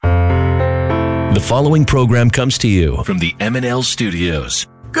The following program comes to you from the M&L Studios.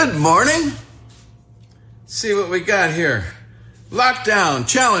 Good morning. See what we got here. Lockdown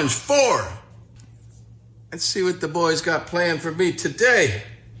Challenge 4. Let's see what the boys got planned for me today.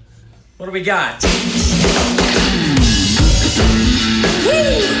 What do we got? Woo!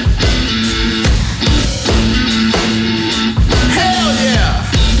 Hell yeah!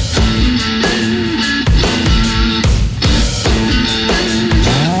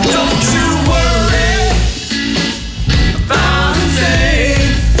 Don't you worry about a thing.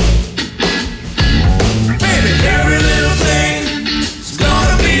 Baby, every little thing is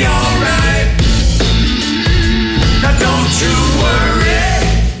gonna be alright. Now don't you worry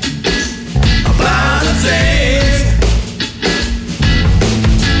about a thing.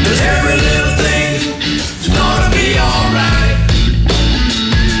 'Cause every little thing is gonna be alright.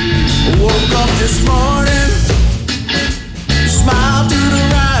 Woke up this morning, smiled through the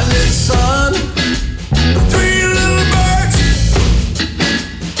rising sun. Three little birds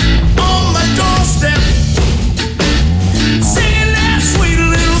on my doorstep, singing that sweet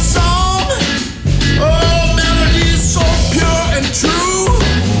little song. Oh, melody is so pure and true.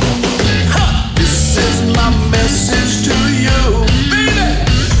 Huh, this is my message to you, baby.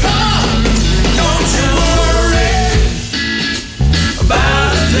 Huh, don't you worry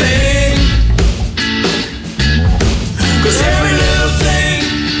about a thing. 'Cause every little thing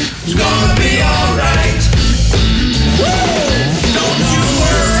is gonna be alright. Woo! Don't you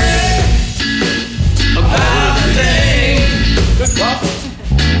worry about a thing. Good coffee.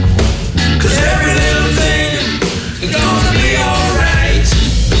 'Cause every little thing is gonna be alright.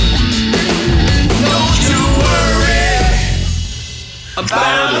 Don't you worry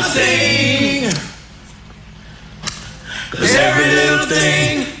about a thing. 'Cause every little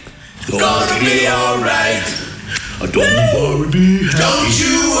thing is gonna be alright. Don't worry. Don't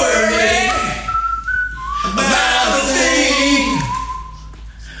you worry about a thing.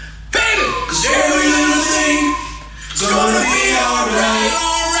 Baby, 'cause every little thing is gonna be alright.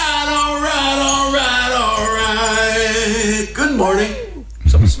 Alright. Good morning.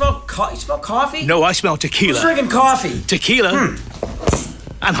 Someone smell you smell coffee? No, I smell tequila. Who's drinking coffee? Tequila?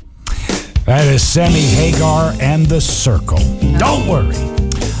 That is Sammy Hagar and the Circle. Don't worry.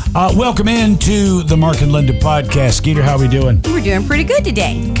 Welcome into the Mark and Lynda podcast. Skeeter, how we doing? We're doing pretty good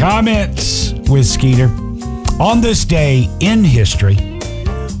today. Comments with Skeeter. On this day in history,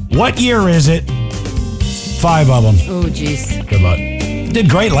 what year is it? 5 of them. Oh, jeez. Good luck. Did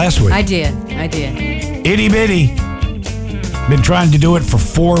great last week. I did. Itty Bitty. Been trying to do it for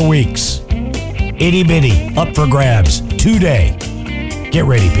 4 weeks. Itty Bitty, up for grabs today. Get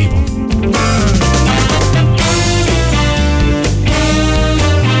ready, people.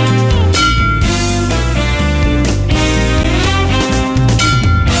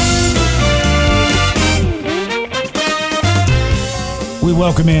 We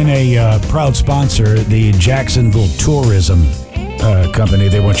welcome in a proud sponsor, the Jacksonville Tourism Company.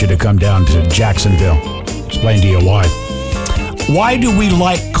 They want you to come down to Jacksonville. Explain to you why. Why do we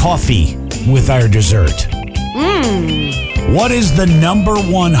like coffee with our dessert? What is the number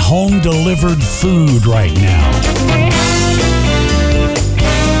one home-delivered food right now?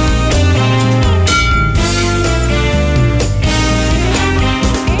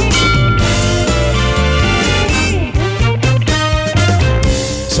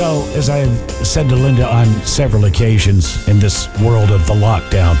 So, as I've said to Lynda on several occasions in this world of the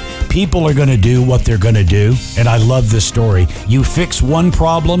lockdown, people are going to do what they're going to do, and I love this story. You fix one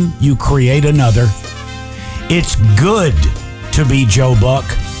problem, you create another. It's good to be Joe Buck.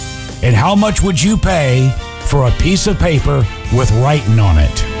 And how much would you pay for a piece of paper with writing on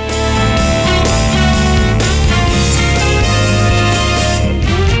it?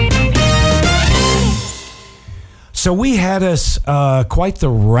 So we had us quite the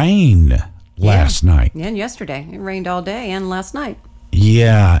rain last night. Yeah, and yesterday. It rained all day and last night.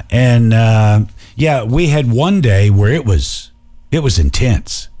 Yeah, and we had one day where it was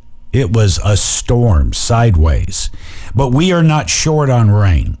intense. It was a storm sideways. But we are not short on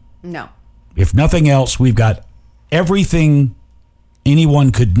rain. No. If nothing else, we've got everything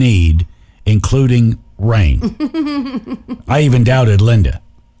anyone could need, including rain. I even doubted Lynda,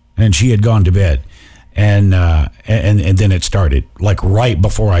 and she had gone to bed. And then it started, like right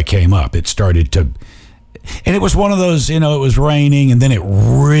before I came up, it started to, and it was one of those, it was raining, and then it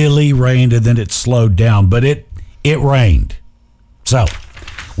really rained, and then it slowed down, but it rained. So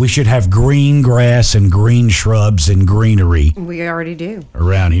we should have green grass and green shrubs and greenery. We already do.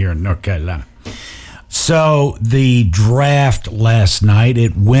 Around here in North Carolina. So the draft last night,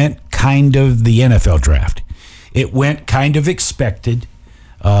 it went kind of, the NFL draft, it went kind of expected.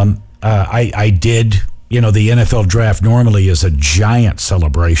 I did. The NFL draft normally is a giant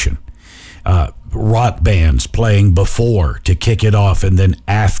celebration. Rock bands playing before to kick it off and then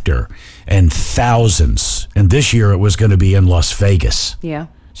after, and thousands. And this year it was going to be in Las Vegas. Yeah.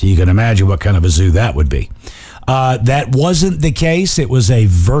 So you can imagine what kind of a zoo that would be. That wasn't the case. It was a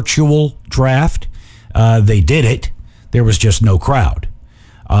virtual draft. They did it. There was just no crowd.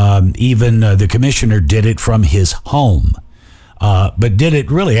 Even the commissioner did it from his home. But did it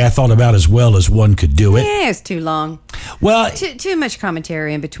really, I thought, about as well as one could do it. Yeah, it's too long. Well, Too much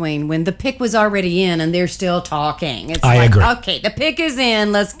commentary in between when the pick was already in and they're still talking. It's I agree. Okay, the pick is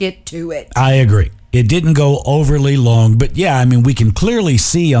in. Let's get to it. I agree. It didn't go overly long, but yeah, I mean, we can clearly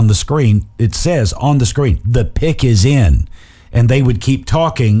see on the screen, it says on the screen, the pick is in. And they would keep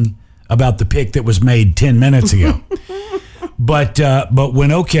talking about the pick that was made 10 minutes ago. But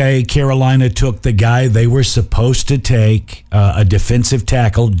when Carolina took the guy they were supposed to take, a defensive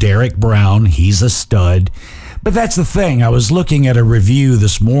tackle, Derek Brown. He's a stud. But that's the thing. I was looking at a review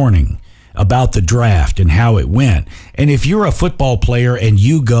this morning about the draft and how it went. And if you're a football player and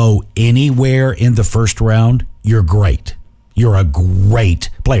you go anywhere in the first round, you're great. You're a great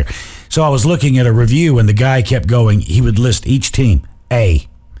player. So I was looking at a review and the guy kept going. He would list each team, A.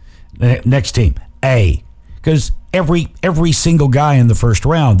 Next team, A. Because every single guy in the first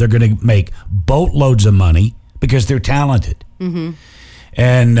round, they're going to make boatloads of money because they're talented. Mm-hmm.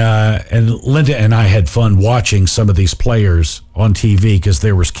 And Lynda and I had fun watching some of these players on TV because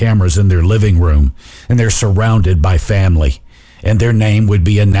there was cameras in their living room, and they're surrounded by family, and their name would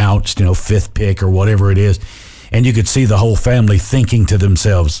be announced, fifth pick or whatever it is, and you could see the whole family thinking to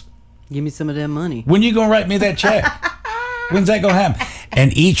themselves, Give me some of that money. when you going to write me that check? When's that going to happen?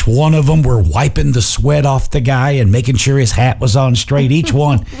 And each one of them were wiping the sweat off the guy and making sure his hat was on straight. Each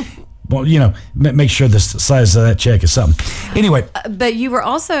one, well, make sure the size of that check is something. Anyway. But you were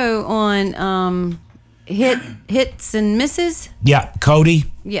also on Hits and Misses? Yeah, Cody.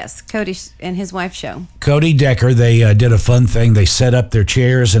 Yes, Cody and his wife's show. Cody Decker, they did a fun thing. They set up their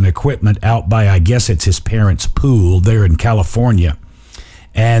chairs and equipment out by, I guess it's his parents' pool there in California.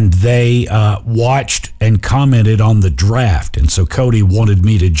 And they watched and commented on the draft. And so Cody wanted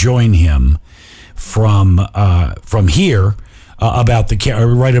me to join him from here right about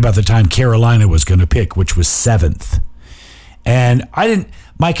the time Carolina was going to pick, which was 7th. And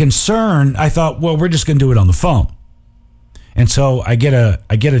my concern, I thought, well, we're just going to do it on the phone. And so I get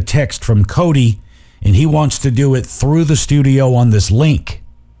a text from Cody, and he wants to do it through the studio on this link.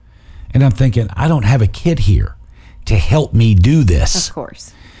 And I'm thinking, I don't have a kid here to help me do this. Of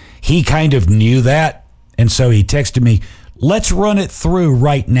course. He kind of knew that, and so he texted me, let's run it through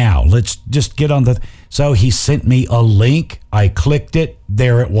right now. Let's just get on So he sent me a link. I clicked it.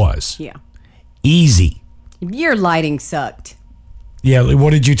 There it was. Yeah. Easy. Your lighting sucked. Yeah, what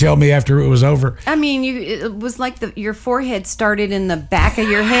did you tell me after it was over? I mean, it was like your forehead started in the back of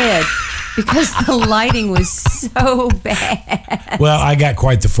your head because the lighting was so bad. Well, I got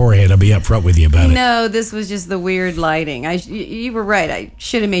quite the forehead. I'll be up front with you about it. No, this was just the weird lighting. You were right. I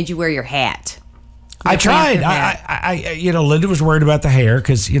should have made you wear your hat. I tried. Lynda was worried about the hair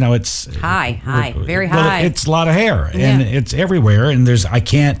because, it's high, very well, high. it's a lot of hair and it's everywhere, and I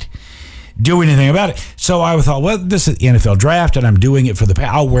can't do anything about it. So I thought, well, this is the NFL draft, and I'm doing it for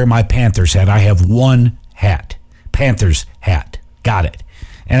I'll wear my Panthers hat. I have one hat, Panthers hat. Got it.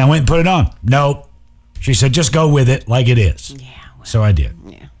 And I went and put it on. Nope. She said, just go with it like it is. Yeah. Well, so I did.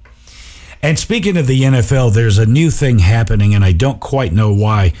 Yeah. And speaking of the NFL, there's a new thing happening, and I don't quite know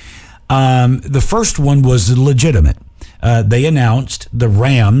why. The first one was legitimate. They announced the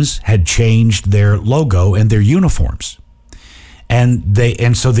Rams had changed their logo and their uniforms. And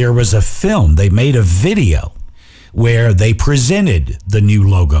so there was a film. They made a video where they presented the new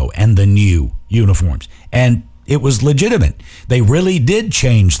logo and the new uniforms. And it was legitimate. They really did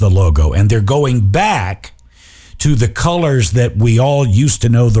change the logo, and they're going back to the colors that we all used to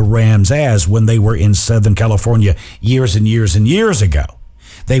know the Rams as when they were in Southern California years and years and years ago.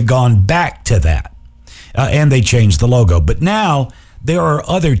 They've gone back to that, and they changed the logo. But now there are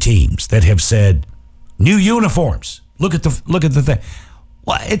other teams that have said, new uniforms. Look at the thing.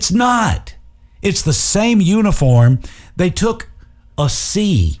 Well, it's not. It's the same uniform. They took a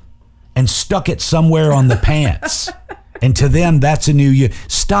C and stuck it somewhere on the pants. And to them, that's a new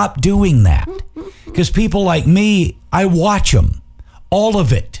Stop doing that. Because people like me, I watch them. All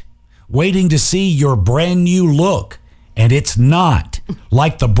of it. Waiting to see your brand new look. And it's not.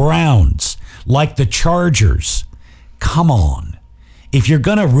 Like the Browns. Like the Chargers. Come on. If you're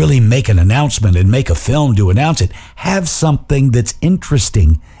going to really make an announcement and make a film to announce it, have something that's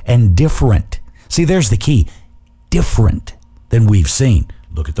interesting and different. See, there's the key. Different than we've seen.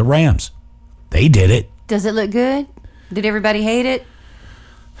 Look at the Rams. They did it. Does it look good? Did everybody hate it?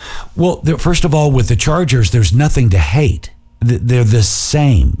 Well, first of all, with the Chargers, there's nothing to hate. They're the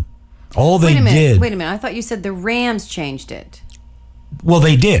same. All they did. Wait a minute. I thought you said the Rams changed it. Well,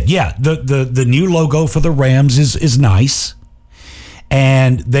 they did. Yeah. The new logo for the Rams is nice.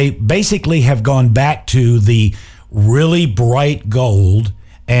 And they basically have gone back to the really bright gold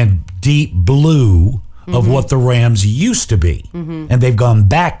and deep blue of what the Rams used to be. And they've gone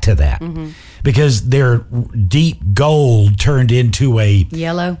back to that because their deep gold turned into a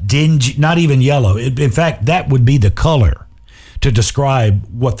Yellow? dingy, not even yellow. In fact, that would be the color to describe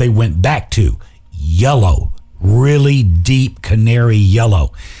what they went back to. Yellow, really deep canary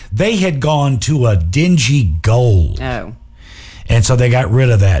yellow. They had gone to a dingy gold. Oh. And so they got rid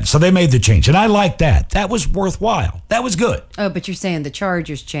of that. So they made the change. And I like that. That was worthwhile. That was good. Oh, but you're saying the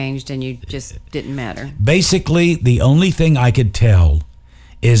Chargers changed and you just didn't matter. Basically, the only thing I could tell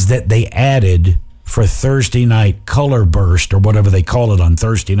is that they added for Thursday night color burst or whatever they call it on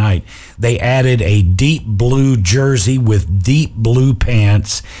Thursday night, they added a deep blue jersey with deep blue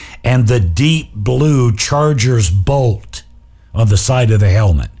pants and the deep blue Chargers bolt on the side of the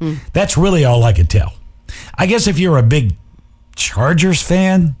helmet. That's really all I could tell. I guess if you're a big Chargers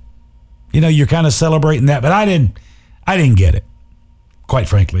fan, you're kind of celebrating that, but I didn't get it, quite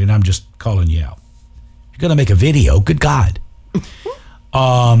frankly, and I'm just calling you out. You're going to make a video, good God.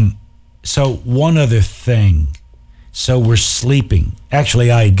 So one other thing. So we're sleeping.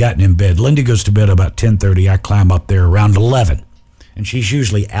 Actually, I had gotten in bed. Lynda goes to bed about 10:30. I climb up there around 11, and she's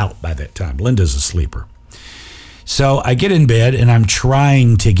usually out by that time. Linda's a sleeper. So I get in bed, and I'm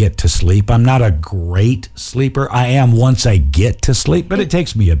trying to get to sleep. I'm not a great sleeper. I am once I get to sleep, but it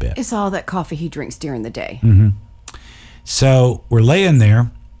takes me a bit. It's all that coffee he drinks during the day. So we're laying there.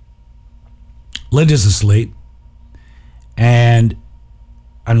 Linda's asleep, and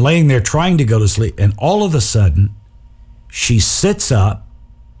I'm laying there trying to go to sleep, and all of a sudden, she sits up,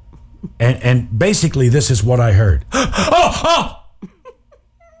 and basically this is what I heard. Oh!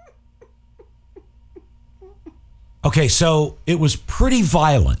 Okay, so it was pretty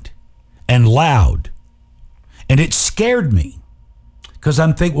violent and loud, and it scared me because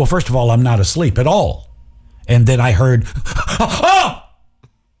I'm thinking, well, first of all, I'm not asleep at all. And then I heard, oh!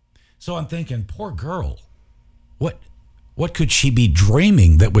 So I'm thinking, poor girl, what could she be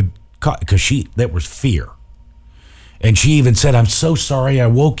dreaming that would, because that was fear. And she even said, I'm so sorry I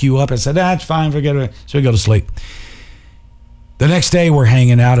woke you up. I said, it's fine, forget it. So we go to sleep. The next day we're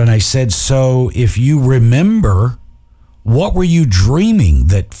hanging out, and I said, so if you remember, what were you dreaming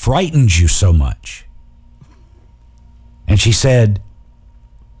that frightened you so much? And she said,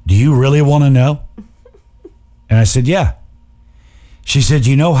 do you really want to know? And I said, yeah. She said,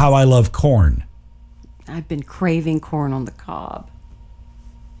 you know how I love corn? I've been craving corn on the cob.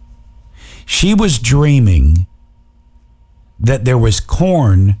 She was dreaming that there was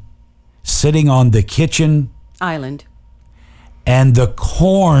corn sitting on the kitchen island, and the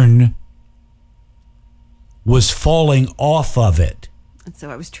corn was falling off of it. And so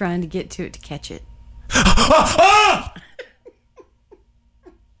I was trying to get to it to catch it.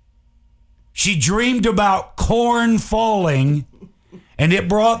 She dreamed about corn falling, and it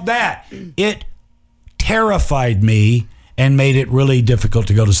brought that. It terrified me and made it really difficult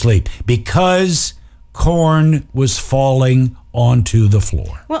to go to sleep because corn was falling onto the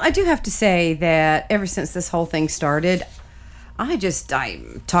floor. Well, I do have to say that ever since this whole thing started, I'm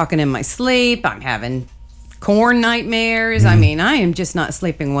talking in my sleep. I'm having corn nightmares. I mean, I am just not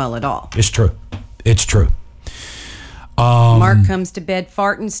sleeping well at all. It's true. It's true. Mark comes to bed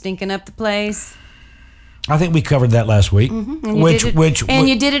farting, stinking up the place. I think we covered that last week. And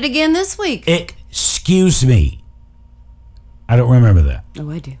you did it again this week. Excuse me. I don't remember that. Oh,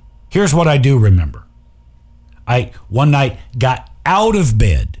 I do. Here's what I do remember. I one night got out of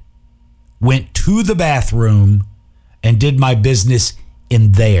bed, went to the bathroom, and did my business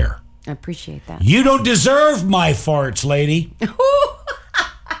in there. I appreciate that. You don't deserve my farts, lady.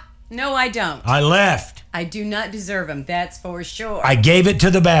 No, I don't. I left. I do not deserve them. That's for sure. I gave it to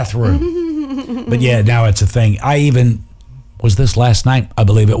the bathroom. But yeah, now it's a thing. Was this last night? I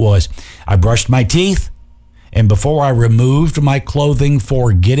believe it was. I brushed my teeth, and before I removed my clothing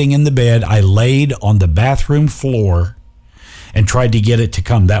for getting in the bed, I laid on the bathroom floor and tried to get it to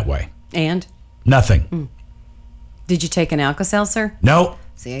come that way. And? Nothing. Did you take an Alka-Seltzer? No.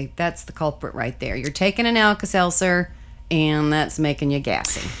 See, that's the culprit right there. You're taking an Alka-Seltzer, and that's making you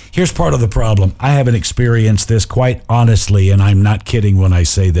gassy. Here's part of the problem. I haven't experienced this quite honestly, and I'm not kidding when I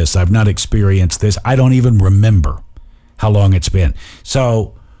say this. I've not experienced this. I don't even remember how long it's been.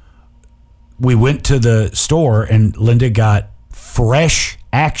 So we went to the store, and Lynda got fresh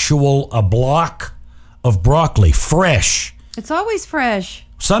a block of broccoli, fresh. It's always fresh.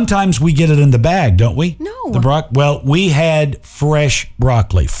 Sometimes we get it in the bag, don't we? No. Well, we had fresh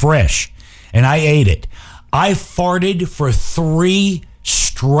broccoli, fresh, and I ate it. I farted for 3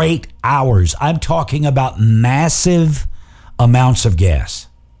 straight hours. I'm talking about massive amounts of gas.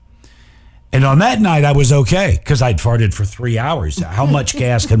 And on that night, I was okay because I'd farted for 3 hours. How much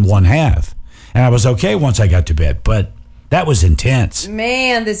gas can one have? And I was okay once I got to bed, but that was intense.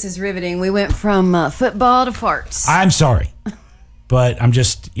 Man, this is riveting. We went from football to farts. I'm sorry, but I'm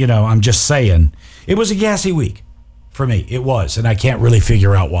just saying it was a gassy week for me. It was, and I can't really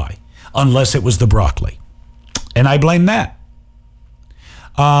figure out why, unless it was the broccoli. And I blame that.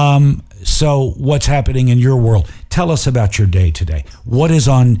 So what's happening in your world? Tell us about your day today. What is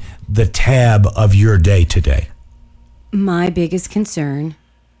on the tab of your day today? My biggest concern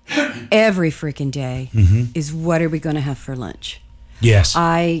every freaking day is what are we going to have for lunch? Yes.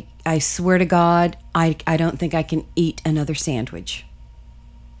 I swear to God, I don't think I can eat another sandwich.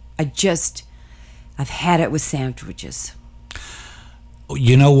 I've had it with sandwiches.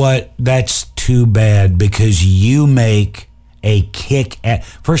 You know what? That's too bad because you make a kick at.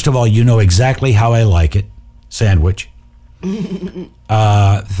 First of all, you know exactly how I like it, sandwich. Thought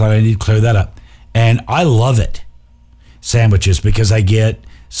I need to clear that up. And I love it, sandwiches, because I get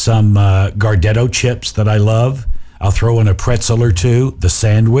some Gardetto chips that I love. I'll throw in a pretzel or two, the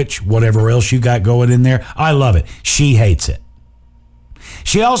sandwich, whatever else you got going in there. I love it. She hates it.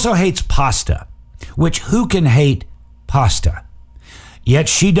 She also hates pasta, which who can hate pasta? Yet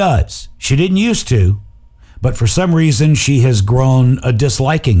she does. She didn't used to, but for some reason she has grown a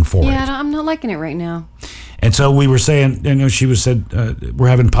disliking for it. Yeah, I'm not liking it right now. And so we were saying, she said, we're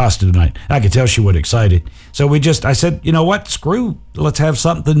having pasta tonight. I could tell she was excited. So I said, you know what, screw, let's have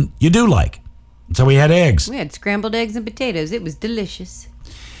something you do like. And so we had eggs. We had scrambled eggs and potatoes. It was delicious.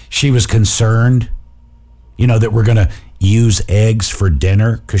 She was concerned, that we're going to use eggs for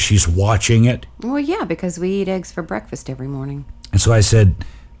dinner because she's watching it. Well, yeah, because we eat eggs for breakfast every morning. And so I said,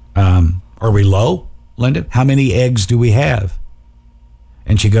 are we low, Lynda? How many eggs do we have?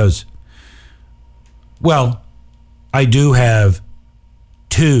 And she goes, well, I do have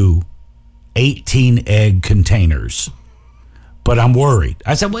 2 18-egg containers, but I'm worried.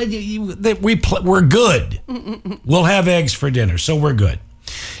 I said, well, we're good. We'll have eggs for dinner, so we're good.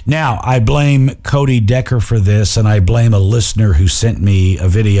 Now, I blame Cody Decker for this, and I blame a listener who sent me a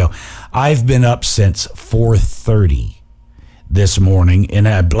video. I've been up since 4:30 this morning, and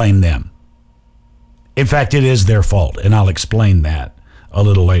I blame them. In fact, it is their fault, and I'll explain that a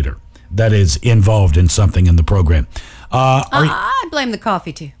little later. That is involved in something in the program. I blame the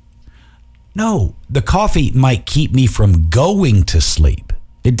coffee, too. No, the coffee might keep me from going to sleep.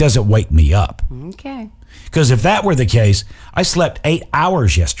 It doesn't wake me up. Okay. Because if that were the case, I slept 8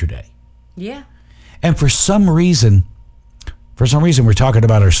 hours yesterday. Yeah. And for some reason, we're talking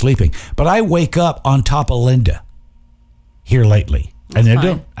about our sleeping, but I wake up on top of Lynda here lately. That's and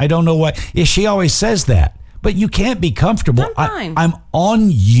fine. I don't know why. Yeah, she always says that. But you can't be comfortable. I'm fine. I'm on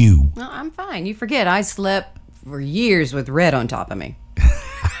you. No, I'm fine. You forget I slept for years with Red on top of me.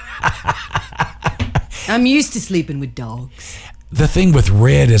 I'm used to sleeping with dogs. The thing with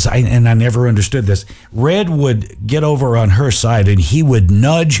Red is, I never understood this. Red would get over on her side and he would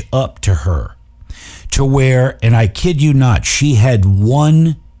nudge up to her to where, and I kid you not, she had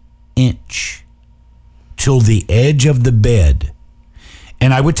 1 inch till the edge of the bed.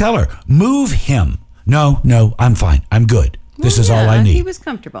 And I would tell her, move him. No, I'm fine. I'm good. This is all I need. He was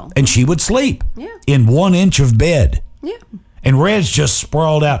comfortable. And she would sleep Yeah. in 1 inch of bed. Yeah. And Red's just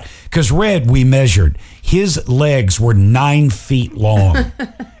sprawled out. Because Red, we measured, his legs were 9 feet long.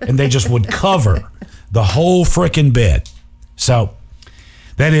 And they just would cover the whole frickin' bed. So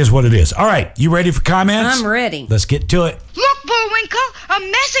that is what it is. All right, you ready for comments? I'm ready. Let's get to it. Look, Bullwinkle, a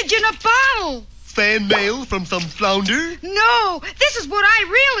message in a bottle. Fan mail from some flounder? No, this is what I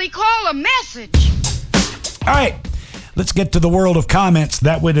really call a message. All right, let's get to the world of comments.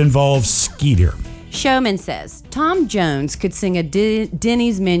 That would involve Skeeter. Showman says, Tom Jones could sing a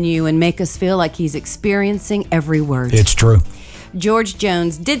Denny's menu and make us feel like he's experiencing every word. It's true. George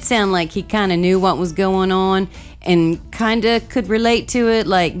Jones did sound like he kind of knew what was going on and kind of could relate to it,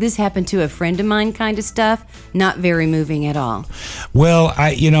 like this happened to a friend of mine kind of stuff. Not very moving at all. Well,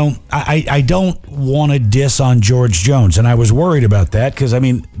 I don't want to diss on George Jones, and I was worried about that because,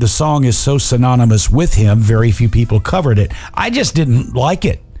 the song is so synonymous with him, very few people covered it. I just didn't like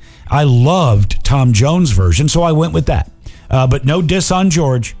it. I loved Tom Jones' version, so I went with that. But no diss on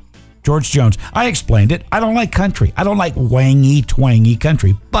George Jones. I explained it. I don't like country. I don't like wangy, twangy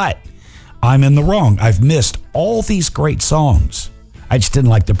country, but I'm in the wrong. I've missed all these great songs. I just didn't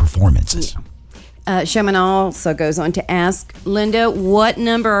like the performances. Showman also goes on to ask, Lynda, what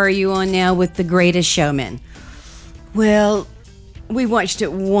number are you on now with The Greatest Showman? Well, we watched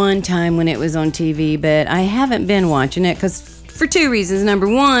it one time when it was on TV, but I haven't been watching it for two reasons. Number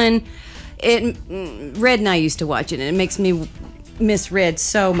one, Red and I used to watch it, and it makes me miss Red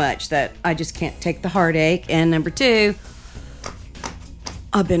so much that I just can't take the heartache. And number two,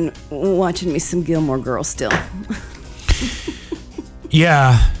 I've been watching me some Gilmore Girls still.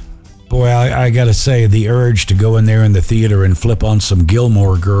 Yeah. Boy, I got to say, the urge to go in there in the theater and flip on some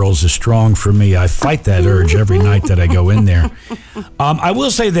Gilmore Girls is strong for me. I fight that urge every night that I go in there. I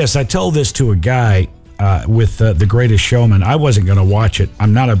will say this. I told this to a guy with The Greatest Showman. I wasn't going to watch it.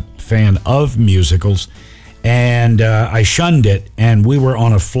 I'm not a fan of musicals. And I shunned it. And we were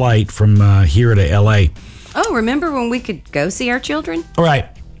on a flight from here to L.A. Oh, remember when we could go see our children? Right.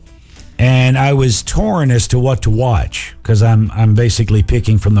 And I was torn as to what to watch because I'm basically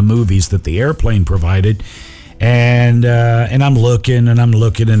picking from the movies that the airplane provided, and I'm looking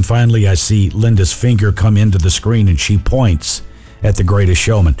and finally I see Lynda's finger come into the screen and she points at The Greatest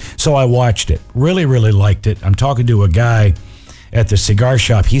Showman. So I watched it. Really, really liked it. I'm talking to a guy at the cigar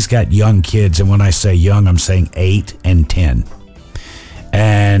shop. He's got young kids, and when I say young, I'm saying 8 and 10.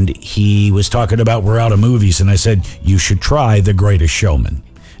 And he was talking about we're out of movies, and I said you should try The Greatest Showman.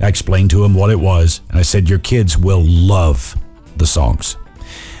 I explained to him what it was, and I said, your kids will love the songs.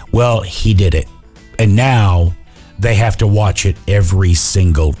 Well, he did it. And now they have to watch it every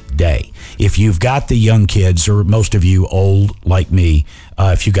single day. If you've got the young kids, or most of you old like me,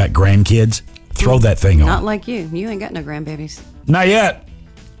 if you got grandkids, throw that thing on. Not like you. You ain't got no grandbabies. Not yet.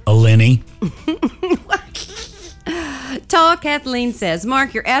 A Lenny. Tall Kathleen says,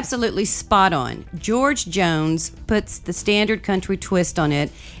 Mark, you're absolutely spot on. George Jones puts the standard country twist on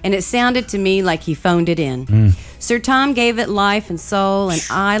it, and it sounded to me like he phoned it in. Sir Tom gave it life and soul, and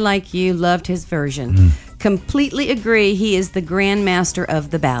I, like you, loved his version. Completely agree, he is the grandmaster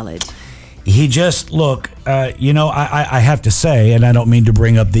of the ballad. He just, look, I have to say, and I don't mean to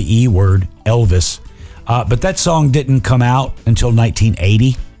bring up the E word, Elvis, but that song didn't come out until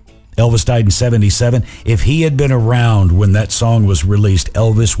 1980. Elvis died in 77. If he had been around when that song was released,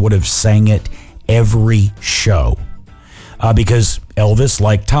 Elvis would have sang it every show. Because Elvis,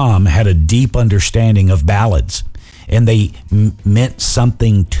 like Tom, had a deep understanding of ballads. And they meant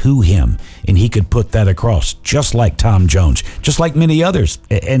something to him. And he could put that across, just like Tom Jones, just like many others.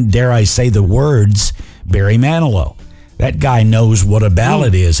 And dare I say the words, Barry Manilow. That guy knows what a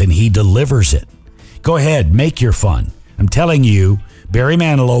ballad is, and he delivers it. Go ahead, make your fun. I'm telling you, Barry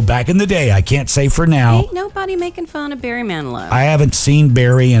Manilow, back in the day, I can't say for now. Ain't nobody making fun of Barry Manilow. I haven't seen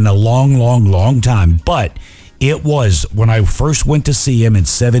Barry in a long, long, long time, but it was when I first went to see him in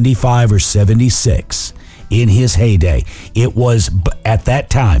 75 or 76, in his heyday. It was, at that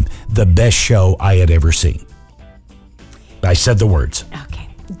time, the best show I had ever seen. I said the words. Okay.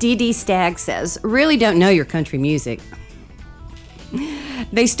 D.D. Stagg says, really don't know your country music.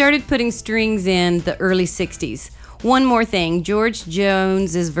 They started putting strings in the early 60s. One more thing, George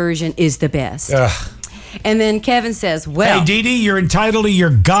Jones's version is the best. Ugh. And then Kevin says, well... Hey, Dee Dee, you're entitled to your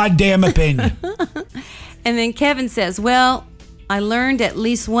goddamn opinion. And then Kevin says, well, I learned at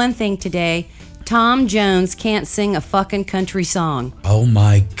least one thing today. Tom Jones can't sing a fucking country song. Oh,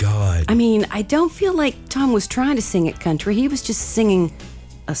 my God. I mean, I don't feel like Tom was trying to sing it country. He was just singing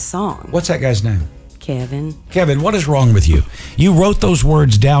a song. What's that guy's name? Kevin. Kevin, what is wrong with you? You wrote those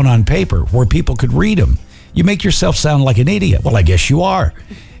words down on paper where people could read them. You make yourself sound like an idiot. Well, I guess you are.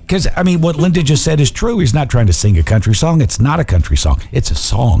 Because, I mean, what Lynda just said is true. He's not trying to sing a country song. It's not a country song. It's a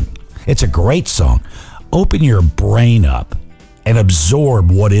song. It's a great song. Open your brain up and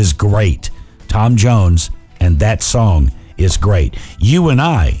absorb what is great. Tom Jones and that song is great. You and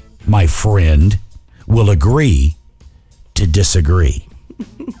I, my friend, will agree to disagree.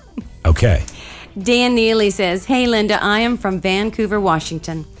 Okay. Dan Neely says, hey, Lynda, I am from Vancouver,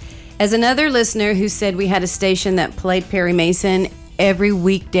 Washington. As another listener who said we had a station that played Perry Mason every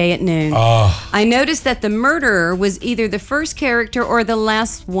weekday at noon, I noticed that the murderer was either the first character or the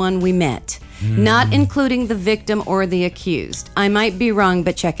last one we met, not including the victim or the accused. I might be wrong,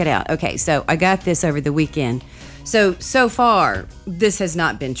 but check it out. Okay, so I got this over the weekend. So far, this has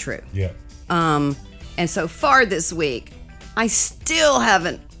not been true. Yeah. And so far this week, I still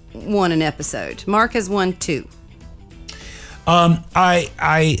haven't won an episode. Mark has won 2. I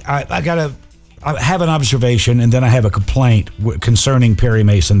have an observation, and then I have a complaint concerning Perry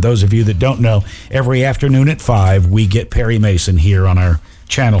Mason. Those of you that don't know, every afternoon at 5, we get Perry Mason here on our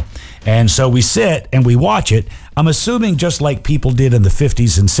channel. And so we sit and we watch it. I'm assuming just like people did in the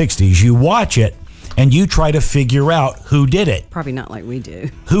 50s and 60s, you watch it and you try to figure out who did it. Probably not like we do.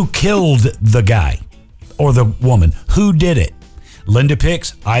 Who killed the guy or the woman? Who did it? Lynda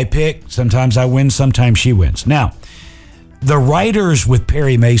picks, I pick. Sometimes I win, sometimes she wins. Now, the writers with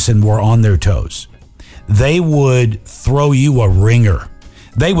Perry Mason were on their toes. They would throw you a ringer.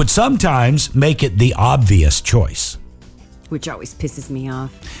 They would sometimes make it the obvious choice. Which always pisses me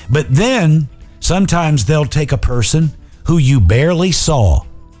off. But then sometimes they'll take a person who you barely saw,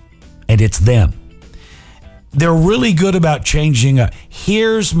 and it's them. They're really good about changing.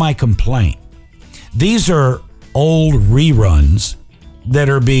 Here's my complaint. These are old reruns that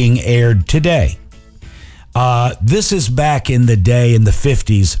are being aired today. This is back in the day in the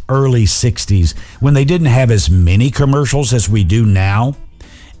 50s, early 60s, when they didn't have as many commercials as we do now.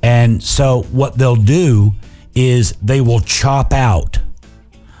 And so what they'll do is they will chop out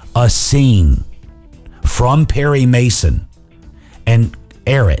a scene from Perry Mason and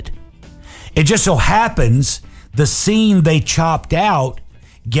air it. It just so happens the scene they chopped out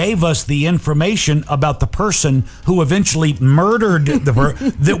gave us the information about the person who eventually murdered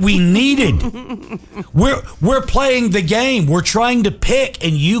that we needed. We're playing the game. We're trying to pick,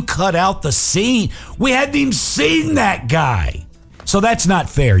 and you cut out the scene. We hadn't even seen that guy. So that's not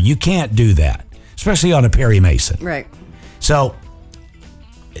fair. You can't do that, especially on a Perry Mason. Right. So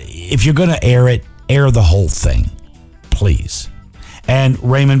if you're going to air it, air the whole thing, please. And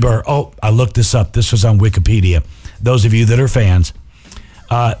Raymond Burr, I looked this up. This was on Wikipedia. Those of you that are fans,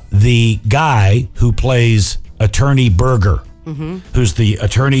 the guy who plays Attorney Berger, who's the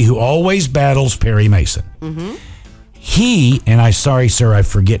attorney who always battles Perry Mason, he, and I'm sorry, sir, I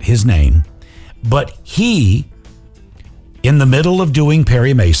forget his name, but he, in the middle of doing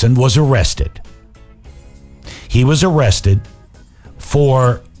Perry Mason, was arrested. He was arrested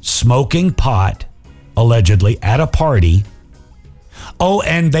for smoking pot, allegedly, at a party. Oh,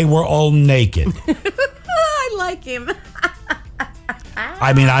 and they were all naked. I like him.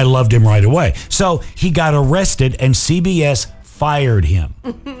 I mean, I loved him right away. So he got arrested and CBS fired him.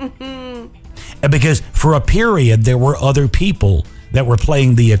 Because for a period, there were other people that were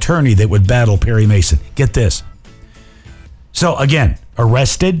playing the attorney that would battle Perry Mason. Get this. So again,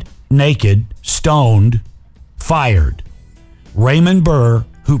 arrested, naked, stoned, fired. Raymond Burr,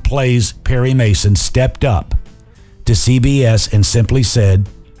 who plays Perry Mason, stepped up to CBS and simply said,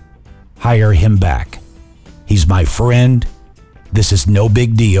 hire him back. He's my friend. This is no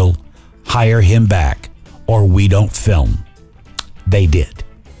big deal. Hire him back or we don't film. They did.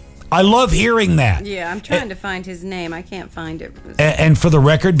 I love hearing that. Yeah, I'm trying to find his name. I can't find it. And for the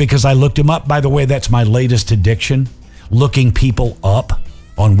record, because I looked him up, by the way, that's my latest addiction, looking people up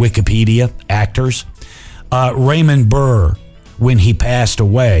on Wikipedia, actors. Raymond Burr, when he passed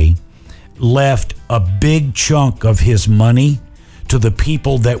away, left a big chunk of his money to the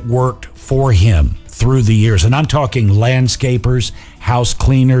people that worked for him through the years. And I'm talking landscapers, house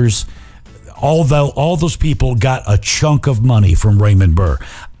cleaners. Although all those people got a chunk of money from Raymond Burr.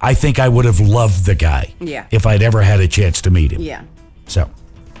 I think I would have loved the guy if I'd ever had a chance to meet him. Yeah. So.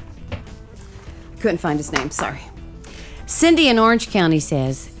 Couldn't find his name, sorry. Cindy in Orange County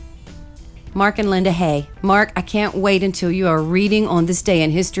says, Mark and Lynda, hey, Mark, I can't wait until you are reading on this day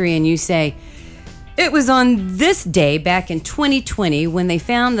in history and you say, it was on this day back in 2020 when they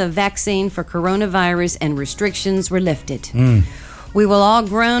found the vaccine for coronavirus and restrictions were lifted. We will all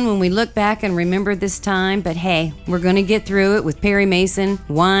groan when we look back and remember this time, but hey, we're going to get through it with Perry Mason,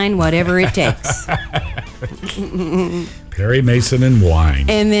 wine, whatever it takes. Perry Mason and wine.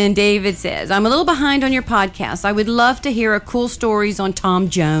 And then David says, I'm a little behind on your podcast. I would love to hear cool stories on Tom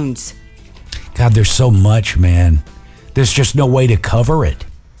Jones. God, there's so much, man. There's just no way to cover it.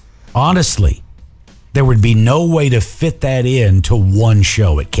 Honestly, there would be no way to fit that into one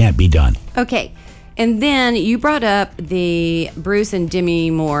show. It can't be done. Okay. And then you brought up the Bruce and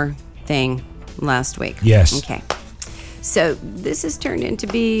Demi Moore thing last week. Yes. Okay. So this has turned into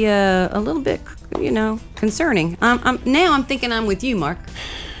be a little bit, concerning. Now I'm thinking I'm with you, Mark.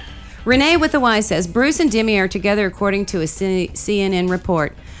 Renee with the Y says, Bruce and Demi are together according to a CNN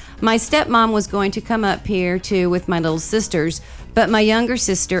report. My stepmom was going to come up here too with my little sisters, but my younger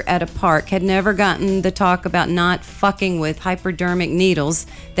sister at a park had never gotten the talk about not fucking with hypodermic needles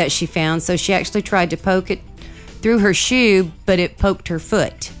that she found, so she actually tried to poke it through her shoe, but it poked her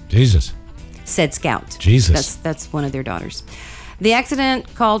foot. Jesus. Said Scout. Jesus. That's one of their daughters. The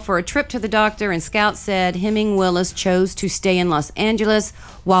accident called for a trip to the doctor, and Scout said Hemming Willis chose to stay in Los Angeles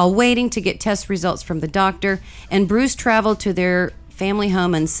while waiting to get test results from the doctor, and Bruce traveled to their family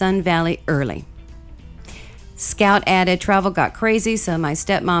home in Sun Valley early. Scout added, travel got crazy, so my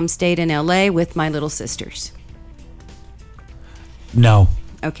stepmom stayed in LA with my little sisters. No.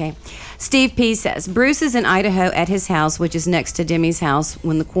 Okay. Steve P. says, Bruce is in Idaho at his house, which is next to Demi's house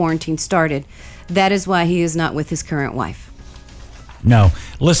when the quarantine started. That is why he is not with his current wife. No.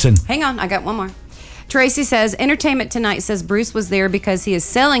 Listen. Hang on, I got one more. Tracy says, Entertainment Tonight says Bruce was there because he is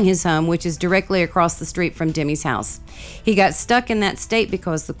selling his home, which is directly across the street from Demi's house. He got stuck in that state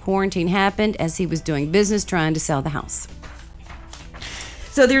because the quarantine happened as he was doing business trying to sell the house.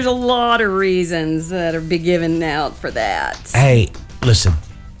 So there's a lot of reasons that are be given out for that. Hey, listen.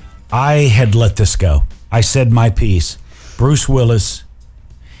 I had let this go. I said my piece. Bruce Willis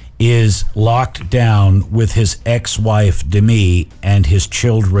is locked down with his ex-wife, Demi, and his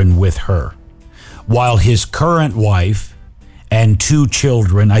children with her, while his current wife and 2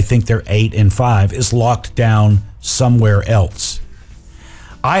 children, I think they're 8 and 5, is locked down somewhere else.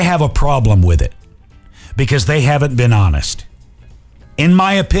 I have a problem with it because they haven't been honest, in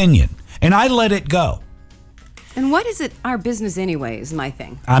my opinion, and I let it go. And what is it our business anyway is my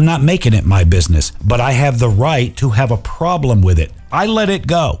thing. I'm not making it my business, but I have the right to have a problem with it. I let it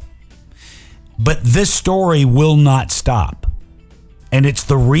go. But this story will not stop. And it's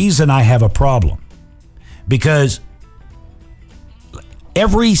the reason I have a problem. Because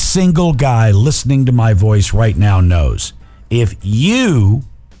every single guy listening to my voice right now knows if you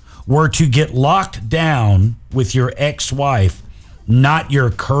were to get locked down with your ex-wife, not your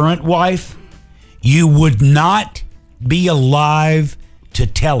current wife, you would not be alive to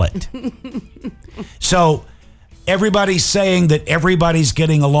tell it. So everybody's saying that everybody's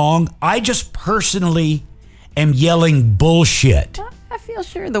getting along. I just personally am yelling bullshit. I feel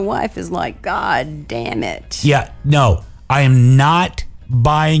sure the wife is like, God damn it. Yeah, no, I am not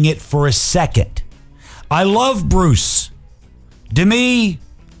buying it for a second. I love Bruce. Demi,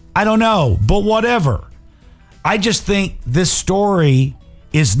 I don't know, but whatever. I just think this story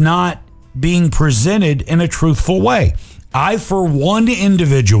is not being presented in a truthful way. I, for one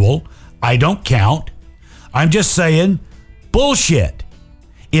individual, I don't count. I'm just saying, bullshit.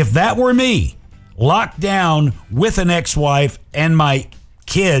 If that were me, locked down with an ex-wife and my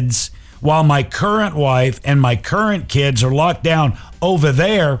kids, while my current wife and my current kids are locked down over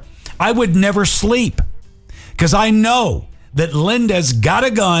there, I would never sleep. Because I know that Lynda's got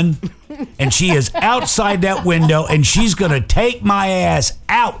a gun and she is outside that window and she's going to take my ass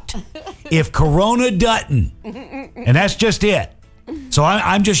out if Corona doesn't. And that's just it. So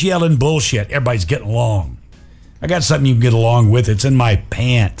I'm just yelling bullshit. Everybody's getting along. I got something you can get along with. It's in my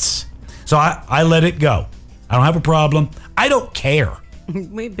pants. So I let it go. I don't have a problem. I don't care.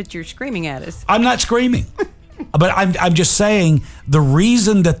 Wait, but you're screaming at us. I'm not screaming. But I'm just saying the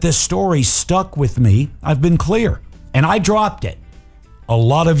reason that this story stuck with me, I've been clear. And I dropped it. A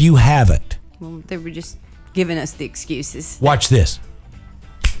lot of you haven't. Well, they were just giving us the excuses. Watch this.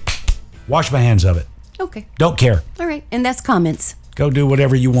 Wash my hands of it. Okay. Don't care. All right. And that's comments. Go do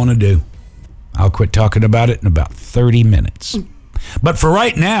whatever you want to do. I'll quit talking about it in about 30 minutes. But for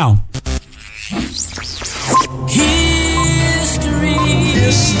right now...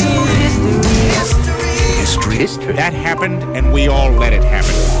 History. That happened, and we all let it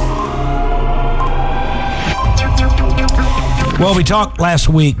happen. Well, we talked last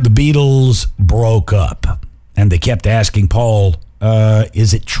week, the Beatles broke up. And they kept asking Paul,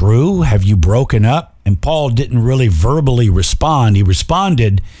 is it true? Have you broken up? And Paul didn't really verbally respond. He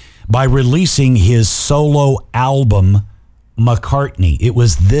responded by releasing his solo album, McCartney. It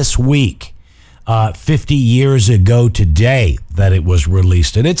was this week, 50 years ago today, that it was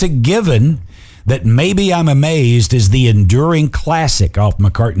released. And it's a given that Maybe I'm Amazed is the enduring classic off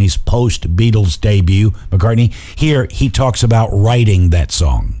McCartney's post-Beatles debut. McCartney, here he talks about writing that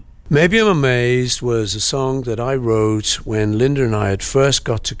song. Maybe I'm Amazed was a song that I wrote when Lynda and I had first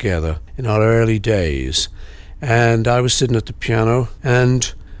got together in our early days. And I was sitting at the piano,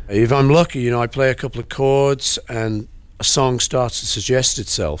 and if I'm lucky, I play a couple of chords and a song starts to suggest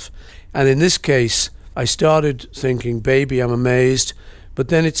itself. And in this case, I started thinking, Baby, I'm Amazed, but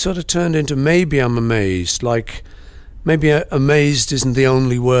then it sort of turned into Maybe I'm Amazed, like maybe amazed isn't the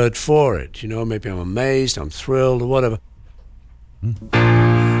only word for it. Maybe I'm amazed, I'm thrilled, or whatever.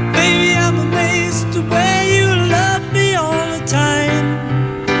 Baby, I'm amazed the way you love me all the time.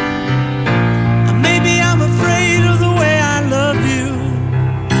 And maybe I'm afraid of the way I love you.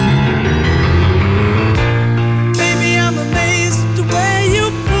 Baby, I'm amazed the way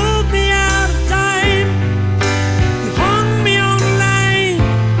you pulled me out of time. You hung me on the line.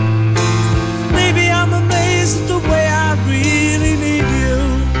 Maybe I'm amazed the way I really need you.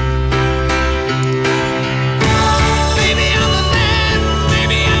 Maybe I'm a man,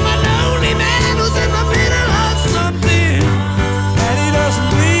 maybe I'm a lonely man who's in the middle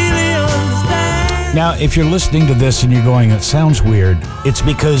Now, if you're listening to this and you're going, it sounds weird, it's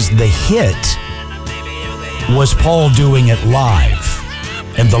because the hit was Paul doing it live.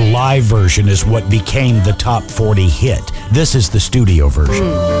 And the live version is what became the top 40 hit. This is the studio version.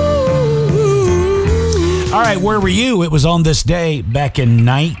 All right, where were you? It was on this day back in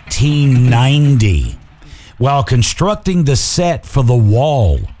 1990. While constructing the set for the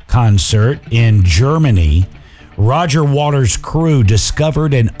Wall concert in Germany, Roger Waters' crew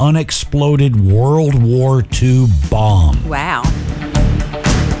discovered an unexploded World War II bomb. Wow.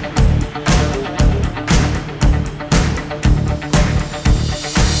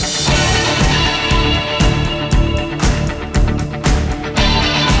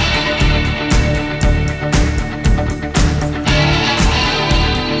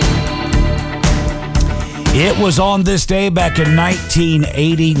 It was on this day back in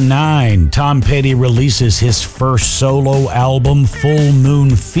 1989. Tom Petty releases his first solo album, Full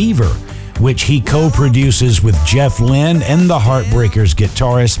Moon Fever, which he co-produces with Jeff Lynne and the Heartbreakers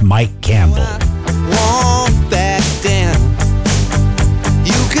guitarist Mike Campbell. Walk back down.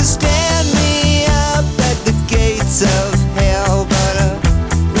 You can stand me up at the gates of hell, but I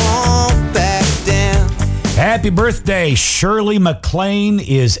won't back down. Happy birthday, Shirley MacLaine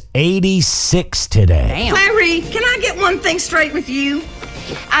is 86 today. Damn. Larry, can I get one thing straight with you?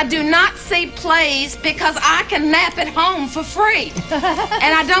 I do not see plays because I can nap at home for free.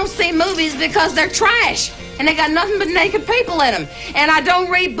 And I don't see movies because they're trash. And they got nothing but naked people in them. And I don't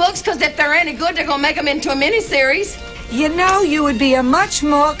read books because if they're any good, they're going to make them into a miniseries. You know, you would be a much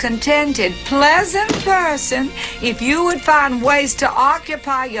more contented, pleasant person if you would find ways to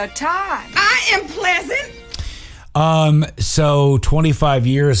occupy your time. I am pleasant. So 25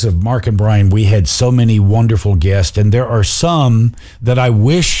 years of Mark and Brian, we had so many wonderful guests, and there are some that I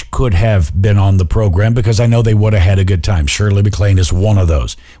wish could have been on the program because I know they would have had a good time. Shirley MacLaine is one of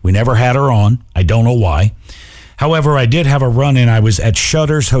those. We never had her on. I don't know why. However, I did have a run-in. I was at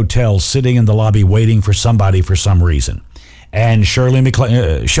Shutters Hotel sitting in the lobby waiting for somebody for some reason. And Shirley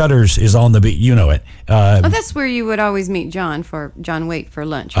MacLaine, Shutters is on the beat. You know it. Oh, that's where you would always meet John Waite for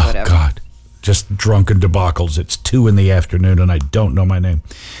lunch or whatever. Oh, God. Just drunken debacles. It's 2 PM and I don't know my name.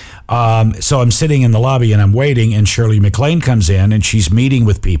 So I'm sitting in the lobby and I'm waiting, and Shirley MacLaine comes in and she's meeting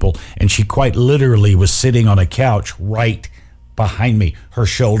with people, and she quite literally was sitting on a couch right behind me. Her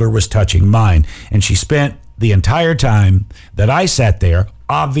shoulder was touching mine, and she spent the entire time that I sat there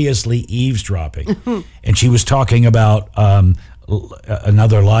obviously eavesdropping. And she was talking about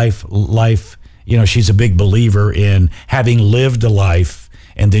another life. You know, she's a big believer in having lived a life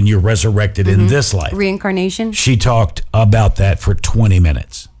and then you're resurrected in this life. Reincarnation? She talked about that for 20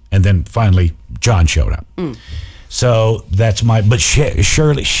 minutes. And then finally, John showed up. So that's but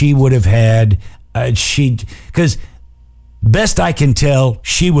surely she would have had, because best I can tell,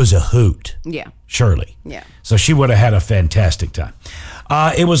 she was a hoot. Yeah. Shirley. Yeah. So she would have had a fantastic time.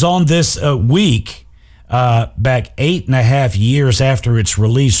 It was on this week, back 8.5 years after its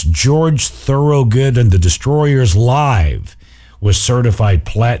release, George Thorogood and the Destroyers Live was certified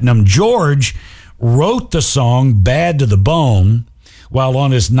platinum. George wrote the song Bad to the Bone while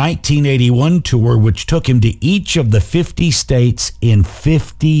on his 1981 tour, which took him to each of the 50 states in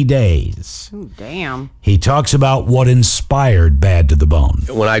 50 days. Ooh, damn. He talks about what inspired Bad to the Bone.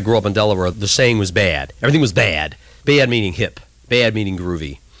 When I grew up in Delaware, the saying was bad. Everything was bad. Bad meaning hip. Bad meaning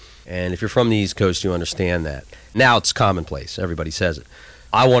groovy. And if you're from the East Coast, you understand that. Now it's commonplace. Everybody says it.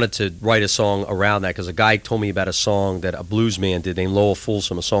 I wanted to write a song around that because a guy told me about a song that a blues man did named Lowell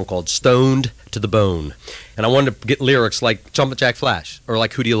Fulsom, a song called Stoned to the Bone. And I wanted to get lyrics like Jumpin' Jack Flash or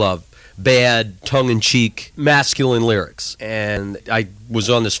like Who Do You Love? Bad, tongue-in-cheek, masculine lyrics. And I was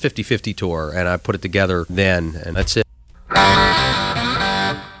on this 50-50 tour, and I put it together then, and that's it.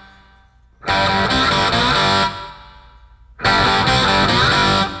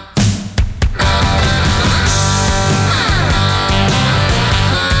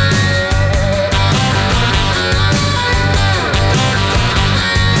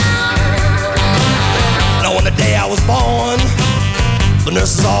 The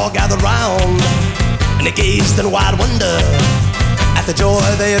nurses all gathered round, and they gazed in wide wonder at the joy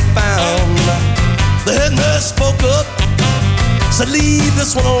they had found. The head nurse spoke up, said, "Leave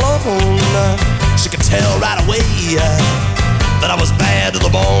this one alone." She could tell right away that I was bad to the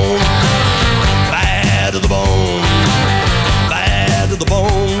bone, bad to the bone, bad to the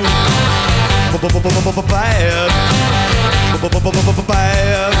bone, bad,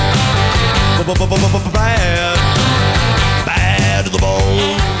 bad to the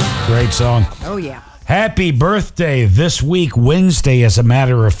bone. Great song. Oh, yeah. Happy birthday this week, Wednesday, as a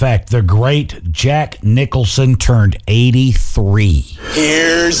matter of fact. The great Jack Nicholson turned 83.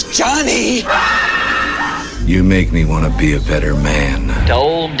 Here's Johnny. You make me want to be a better man. To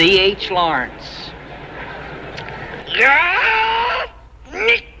old D.H. Lawrence.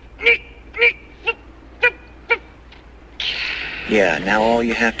 Yeah, now all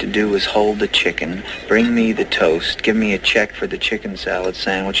you have to do is hold the chicken, bring me the toast, give me a check for the chicken salad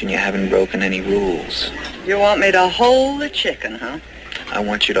sandwich, and you haven't broken any rules. You want me to hold the chicken, huh? I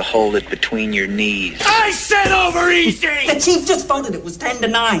want you to hold it between your knees. I said over easy! The chief just voted it was 10 to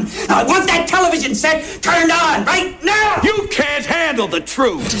 9. Now I want that television set turned on right now! You can't handle the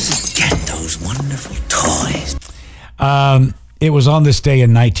truth. Doesn't get those wonderful toys. It was on this day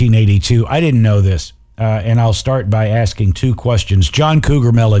in 1982. I didn't know this. And I'll start by asking two questions. John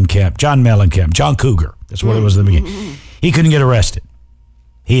Cougar. That's what it was in the beginning. He couldn't get arrested.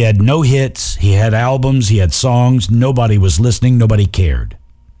 He had no hits. He had albums. He had songs. Nobody was listening. Nobody cared.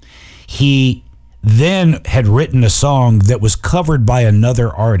 He then had written a song that was covered by another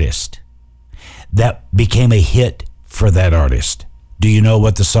artist that became a hit for that artist. Do you know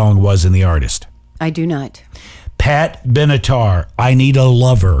what the song was in the artist? I do not. Pat Benatar, I Need a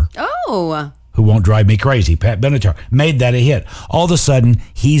Lover. Oh. Who Won't Drive Me Crazy. Pat Benatar made that a hit. All of a sudden,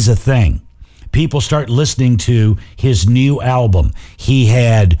 he's a thing. People start listening to his new album. He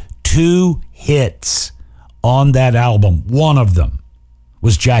had 2 hits on that album. One of them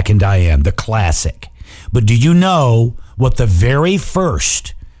was Jack and Diane, the classic. But do you know what the very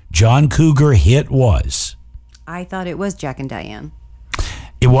first John Cougar hit was? I thought it was Jack and Diane.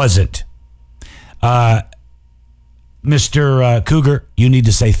 It wasn't. Mr. Cougar, you need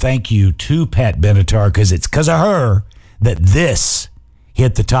to say thank you to Pat Benatar because it's because of her that this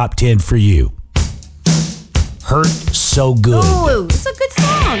hit the top 10 for you. Hurt So Good. Oh, it's a good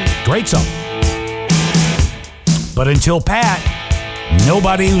song. Great song. But until Pat,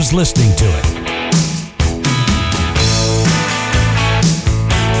 nobody was listening to it.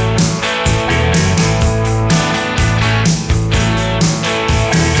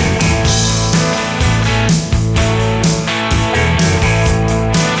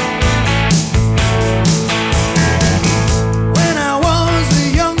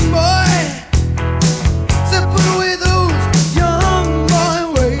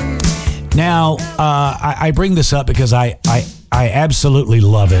 Now, I bring this up because I absolutely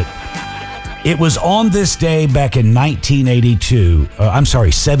love it. It was on this day back in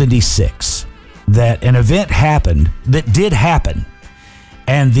 76, that an event happened that did happen.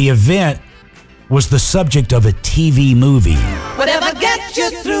 And the event was the subject of a TV movie. Whatever gets you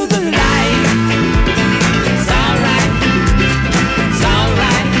through the night, it's all right, it's all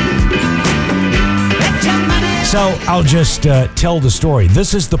right. Bet your money. So I'll just tell the story.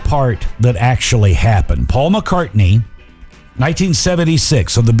 This is the part that actually happened. Paul McCartney,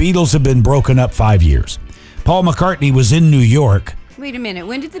 1976. So the Beatles have been broken up 5 years. Paul McCartney was in New York. Wait a minute.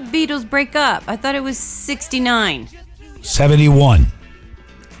 When did the Beatles break up? I thought it was 69. 71.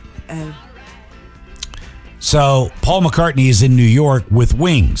 Oh. So Paul McCartney is in New York with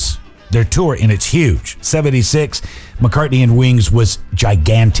Wings. Their tour, and it's huge. 76, McCartney and Wings was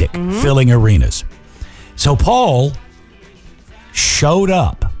gigantic, filling arenas. So Paul showed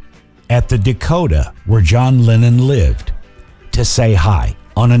up at the Dakota where John Lennon lived to say hi,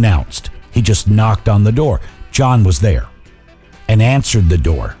 unannounced. He just knocked on the door. John was there and answered the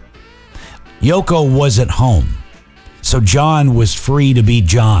door. Yoko wasn't home, so John was free to be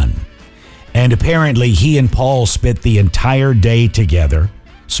John. And apparently he and Paul spent the entire day together,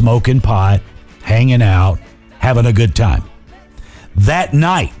 smoking pot, hanging out, having a good time. That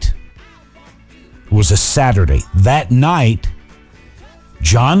night was a Saturday. That night,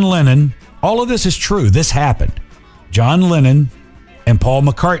 John Lennon, all of this is true, this happened. John Lennon and Paul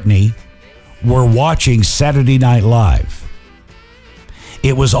McCartney were watching Saturday Night Live.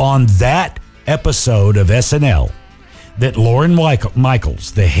 It was on that episode of SNL that Lorne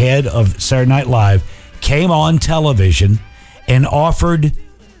Michaels, the head of Saturday Night Live, came on television and offered,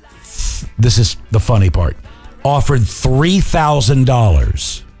 this is the funny part, offered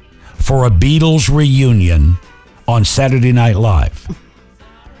 $3,000 for a Beatles reunion on Saturday Night Live.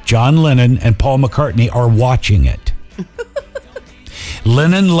 John Lennon and Paul McCartney are watching it.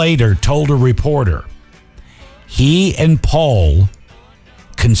 Lennon later told a reporter he and Paul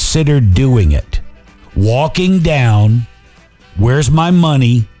considered doing it, walking down, where's my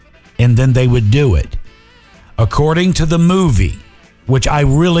money, and then they would do it. According to the movie, which I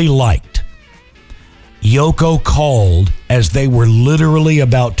really liked, Yoko called as they were literally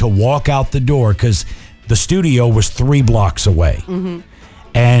about to walk out the door because the studio was 3 blocks away. Mm-hmm.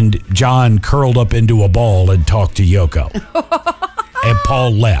 And John curled up into a ball and talked to Yoko. And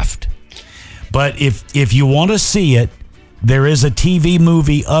Paul left. But if you want to see it, there is a TV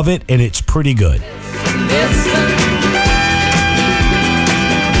movie of it, and it's pretty good.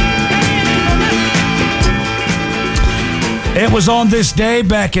 It was on this day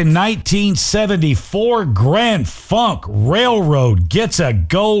back in 1974, Grand Funk Railroad gets a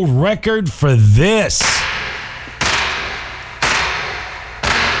gold record for this.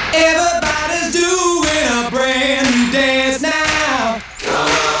 Everybody's doing a brand new dance now. Come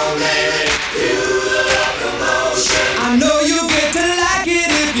on, baby, do the locomotion. I know you get to like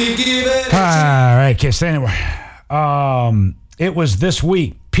it if you give it a All right, kids. Anyway, it was this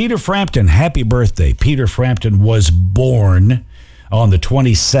week. Peter Frampton, happy birthday. Peter Frampton was born on the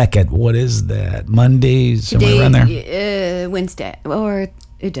 22nd. What is that? Monday? Somewhere around there? Wednesday. Or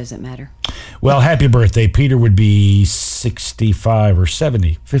it doesn't matter. Well, happy birthday. Peter would be 65 or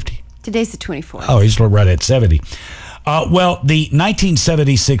 70, 50. Today's the 24th. Oh, he's right at 70. Well, the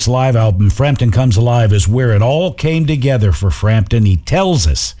 1976 live album, Frampton Comes Alive, is where it all came together for Frampton. He tells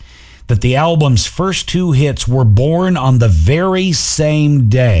us that the album's first two hits were born on the very same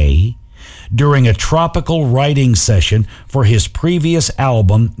day during a tropical writing session for his previous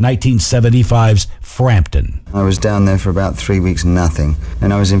album, 1975's Frampton. I was down there for about 3 weeks, nothing.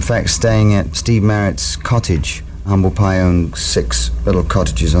 And I was in fact staying at Steve Merritt's cottage. Humble Pie owned 6 little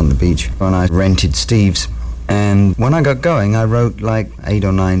cottages on the beach, and I rented Steve's. And when I got going, I wrote like 8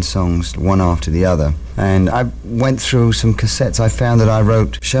 or 9 songs, one after the other. And I went through some cassettes. I found that I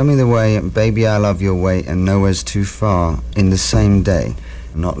wrote Show Me the Way and Baby I Love Your Way and Nowhere's Too Far in the same day.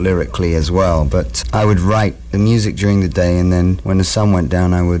 Not lyrically as well, but I would write the music during the day, and then when the sun went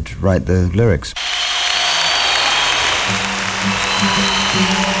down, I would write the lyrics.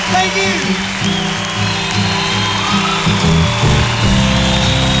 Thank you.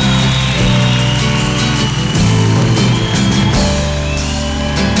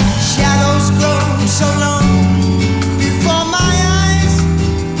 Shadows grow so long before my eyes,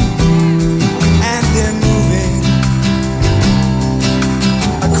 and they're moving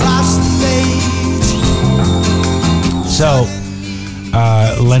across the page. So,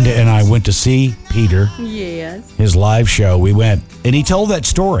 Lynda and I went to see Peter. Yes. His live show. We went, and he told that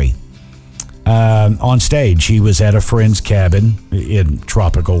story on stage. He was at a friend's cabin in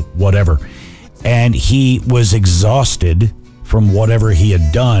tropical whatever, and he was exhausted from whatever he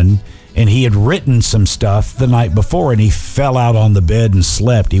had done, and he had written some stuff the night before, and he fell out on the bed and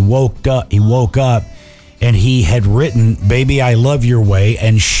slept. He woke up, and he had written Baby I Love Your Way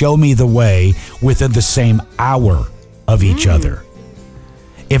and Show Me the Way within the same hour of each other.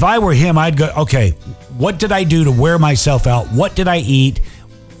 If I were him, I'd go, okay, what did I do to wear myself out? What did I eat?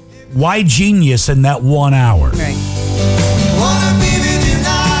 Why genius in that 1 hour? Right. Wanna be with you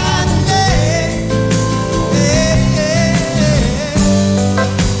night and day.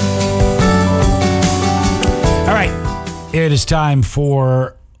 All right, it is time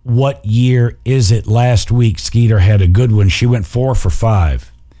for What Year Is It? Last week, Skeeter had a good one. She went 4 for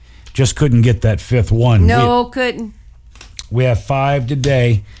 5. Just couldn't get that fifth one. No, couldn't. We have 5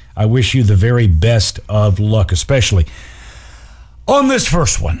 today. I wish you the very best of luck, especially on this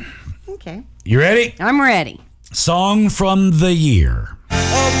first one. Okay. You ready? I'm ready. Song from the year.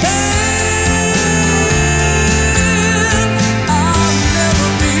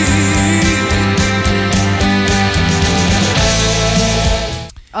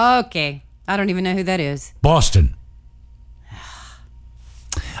 Okay. I don't even know who that is. Boston.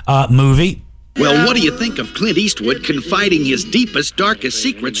 Movie. Well, what do you think of Clint Eastwood confiding his deepest, darkest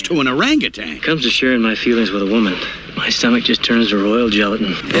secrets to an orangutan? When it comes to sharing my feelings with a woman, my stomach just turns to royal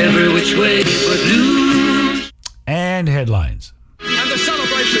gelatin. Every which way but loose. And headlines. And the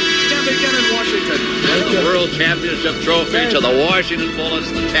celebration can begin in Washington. The World Championship Trophy to the Washington Bullets,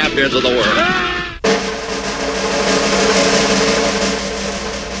 the champions of the world.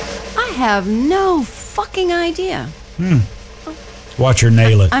 I have no fucking idea. Watch her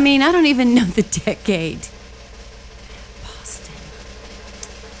nail it. I mean, I don't even know the decade. Boston.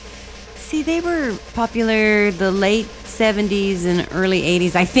 See, they were popular the late 70s and early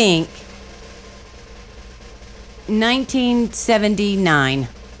 80s, I think. 1979.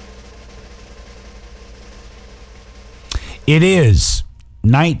 It is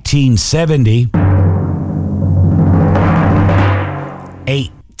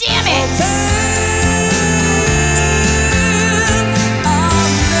 1978. Damn it!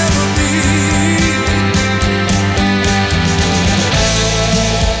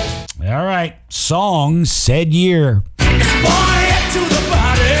 All right. Song said year. To the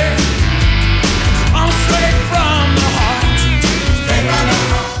body, I'm straight from the heart.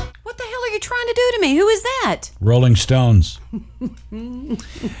 What the hell are you trying to do to me? Who is that? Rolling Stones.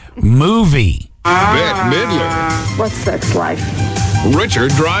 Movie. Bette Midler. What's sex like?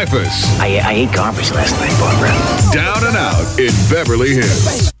 Richard Dreyfuss. I ate garbage last night, Barbara. Down and Out in Beverly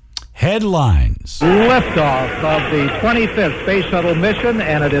Hills. Headlines. Liftoff of the 25th Space Shuttle mission,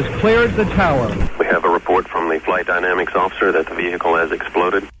 and it has cleared the tower. We have a report from the flight dynamics officer that the vehicle has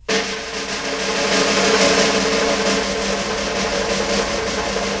exploded.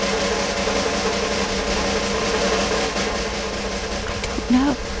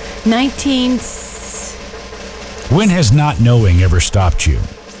 No. 19... When has not knowing ever stopped you?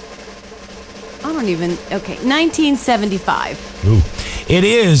 I don't even... Okay, 1975. Ooh. It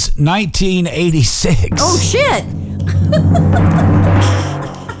is 1986. Oh, shit!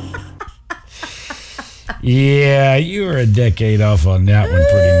 Yeah, you were a decade off on that one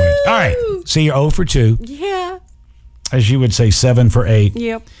pretty much. All right, so you're 0 for 2. Yeah. As you would say, 7 for 8.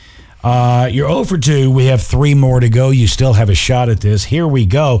 Yep. You're 0 for 2. We have 3 more to go. You still have a shot at this. Here we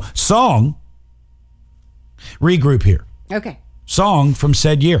go. Song. Regroup here. Okay. Song from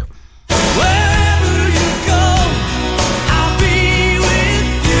said year.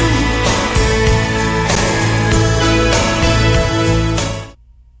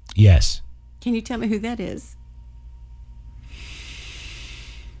 Yes. Can you tell me who that is?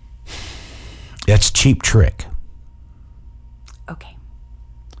 That's Cheap Trick. Okay.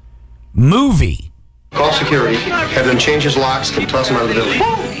 Movie. Call security, have them change his locks, and toss him out of the building.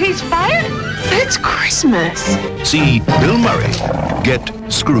 Oh, he's fired? It's Christmas. See Bill Murray get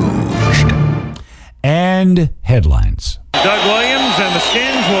Scrooged. And headlines. Doug Williams and the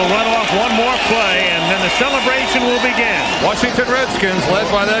Skins will run off one more play, and then the celebration will begin. Washington Redskins,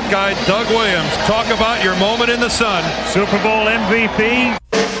 led by that guy, Doug Williams. Talk about your moment in the sun. Super Bowl MVP.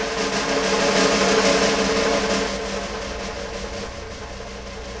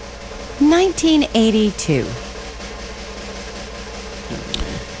 $1982.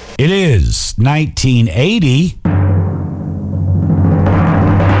 It is 1980.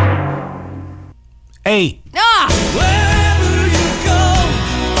 8.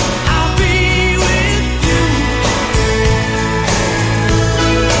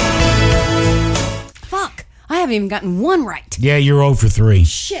 Fuck. I haven't even gotten one right. Yeah, you're 0 for 3.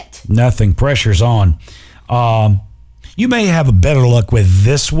 Shit. Nothing. Pressure's on. You may have a better luck with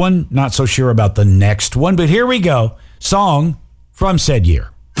this one. Not so sure about the next one, but here we go. Song from said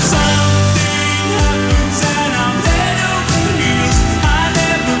year.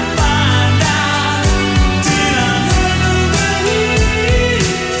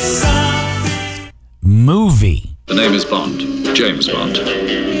 Movie. The name is Bond, James Bond.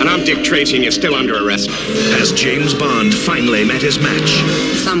 And I'm Dick Tracy, and you're still under arrest. Has James Bond finally met his match?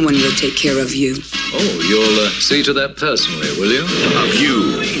 Someone will take care of you. Oh, you'll see to that personally, will you? A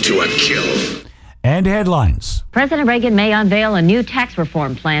view to a kill. And headlines. President Reagan may unveil a new tax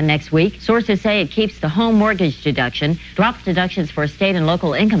reform plan next week. Sources say it keeps the home mortgage deduction, drops deductions for state and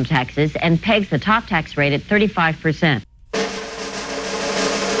local income taxes, and pegs the top tax rate at 35%.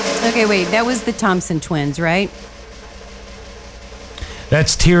 Okay, wait. That was the Thompson twins, right?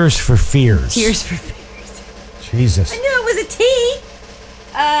 That's Tears for Fears. Tears for Fears. Jesus. I knew it was a T.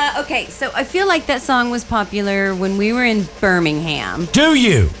 Okay, so I feel like that song was popular when we were in Birmingham. Do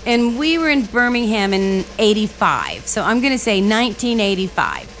you? And we were in Birmingham in 85. So I'm going to say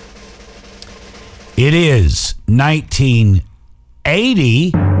 1985. It is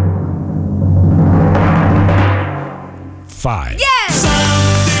 1985. Yes!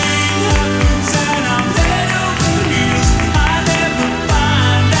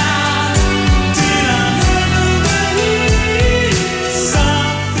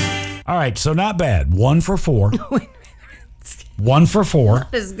 All right, so not bad. 1 for 4. 1 for 4.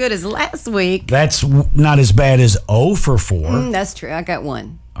 Not as good as last week. That's not as bad as 0 for 4. That's true. I got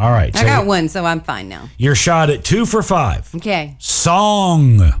 1. All right. I got 1, so I'm fine now. You're shot at 2 for 5. Okay.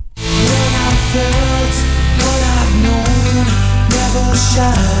 Song. When I felt what I've known, never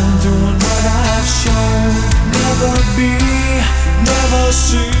shine doing what I've shown, never be, never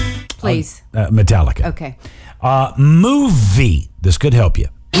see. Please. Metallica. Okay. Movie. This could help you.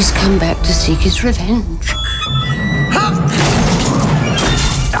 He's come back to seek his revenge.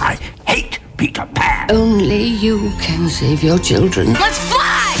 I hate Peter Pan. Only you can save your children. Let's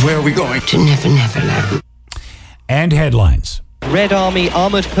fly! Where are we going? To Never Never Land. And headlines. Red Army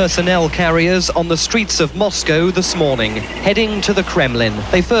armored personnel carriers on the streets of Moscow this morning, heading to the Kremlin.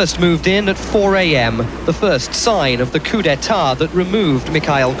 They first moved in at 4 a.m., the first sign of the coup d'etat that removed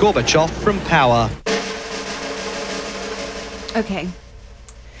Mikhail Gorbachev from power. Okay.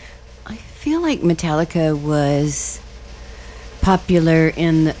 I feel like Metallica was popular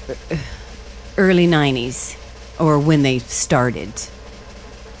in the early 90s, or when they started.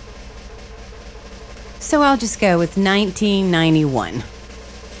 So I'll just go with 1991.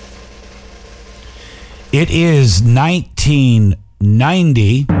 It is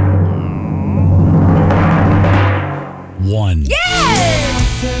 1991.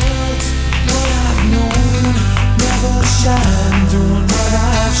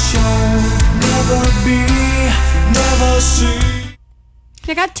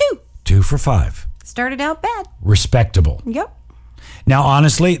 I got 2. 2 for 5. Started out bad. Respectable. Yep. Now,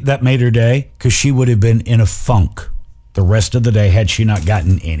 honestly, that made her day because she would have been in a funk the rest of the day had she not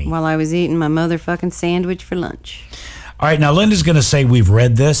gotten any. While I was eating my motherfucking sandwich for lunch. All right, now Linda's going to say we've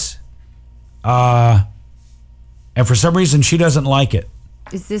read this. And for some reason, she doesn't like it.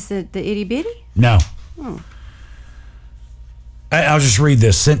 Is this the itty bitty? No. Oh. I'll just read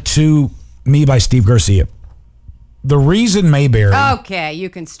this. Sent to me by Steve Garcia. The reason Mayberry... Okay,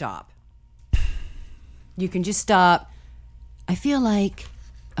 you can stop. You can just stop. I feel like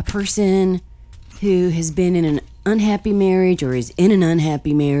a person who has been in an unhappy marriage or is in an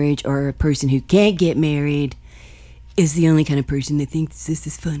unhappy marriage or a person who can't get married is the only kind of person that thinks this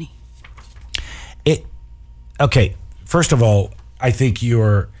is funny. Okay, first of all, I think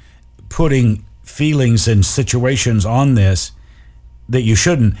you're putting feelings and situations on this that you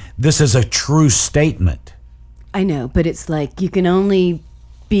shouldn't. This is a true statement. I know, but it's like you can only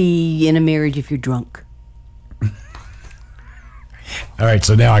be in a marriage if you're drunk. All right,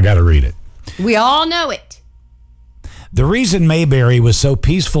 so now I got to read it. We all know it. The reason Mayberry was so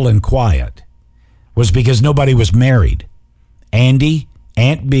peaceful and quiet was because nobody was married. Andy,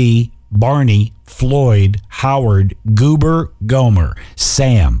 Aunt Bee, Barney, Floyd, Howard, Goober, Gomer,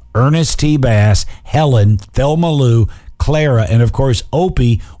 Sam, Ernest T. Bass, Helen, Thelma Lou, Clara, and of course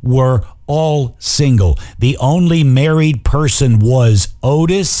Opie were all single. The only married person was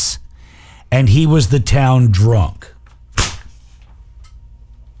Otis, and he was the town drunk.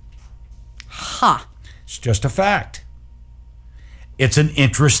 Ha. It's just a fact. It's an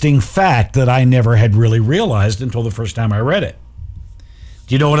interesting fact that I never had really realized until the first time I read it.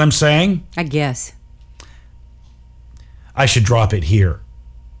 Do you know what I'm saying? I guess. I should drop it here.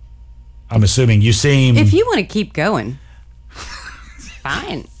 I'm assuming you seem... If you want to keep going, it's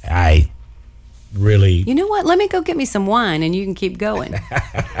fine. I really... You know what? Let me go get me some wine and you can keep going.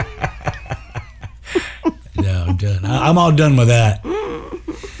 No, I'm done. I'm all done with that.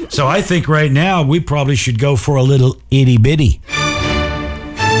 So I think right now we probably should go for a little itty bitty.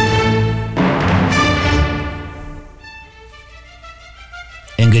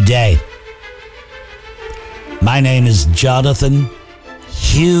 And good day. My name is Jonathan.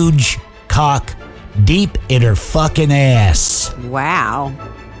 Huge cock deep in her fucking ass. Wow.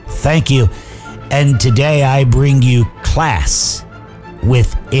 Thank you. And today I bring you class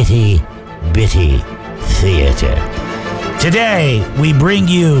with Itty Bitty Theater. Today we bring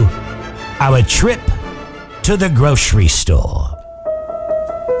you our trip to the grocery store.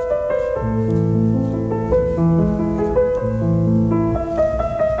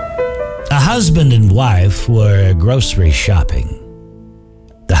 A husband and wife were grocery shopping.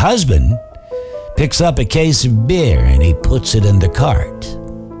 The husband picks up a case of beer and he puts it in the cart.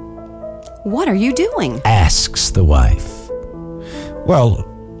 What are you doing? Asks the wife. Well,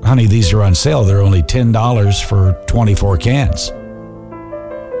 honey, these are on sale. They're only $10 for 24 cans.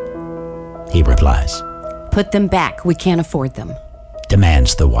 He replies. Put them back. We can't afford them.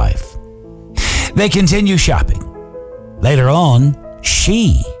 Demands the wife. They continue shopping. Later on,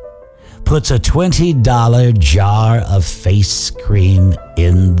 she puts a $20 jar of face cream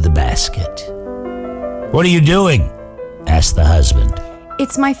in the basket. What are you doing? Asks the husband.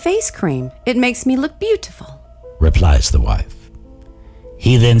 It's my face cream. It makes me look beautiful. Replies the wife.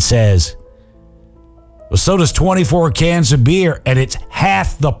 He then says, well, so does 24 cans of beer, and it's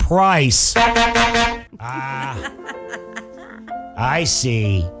half the price. I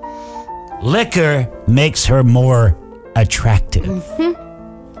see. Liquor makes her more attractive.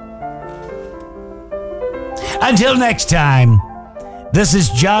 Until next time, this is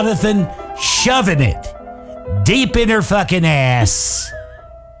Jonathan shoving it deep in her fucking ass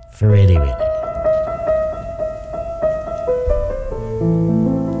for Itty Bitty.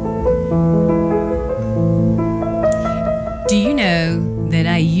 Do you know that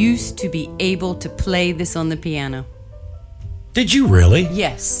I used to be able to play this on the piano? Did you really?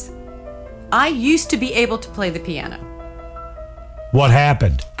 Yes. I used to be able to play the piano. What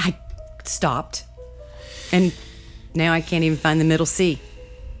happened? I stopped. And now I can't even find the middle C.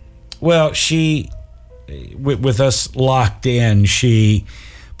 Well, she, with us locked in, she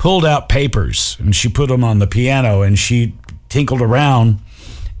pulled out papers and she put them on the piano and she tinkled around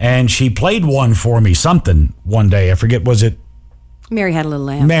and she played one for me, something one day. I forget, was it? Mary Had a Little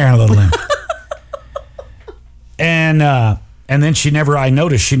Lamb. Mary Had a Little Lamb. And then I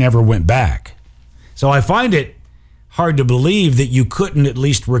noticed she never went back. So I find it hard to believe that you couldn't at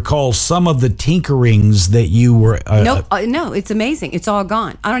least recall some of the tinkerings that you were... Nope. No, it's amazing. It's all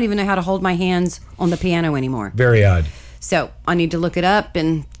gone. I don't even know how to hold my hands on the piano anymore. Very odd. So I need to look it up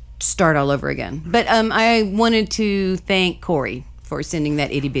and start all over again. But I wanted to thank Corey for sending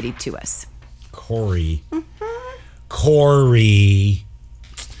that itty bitty to us. Corey. Corey.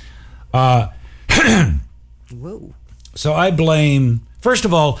 Whoa. So I blame... First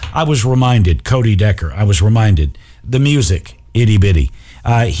of all, I was reminded, Cody Decker, the music, itty bitty.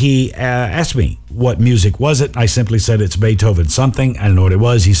 He asked me what music was it. I simply said it's Beethoven something. I don't know what it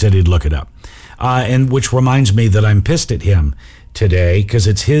was. He said he'd look it up. And which reminds me that I'm pissed at him today because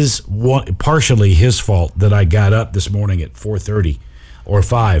it's partially his fault that I got up this morning at 4:30 or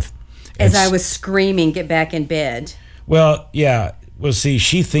 5. As I was screaming, get back in bed. Well, yeah. Well, see,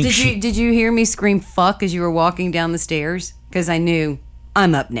 she thinks Did you hear me scream fuck as you were walking down the stairs? Because I knew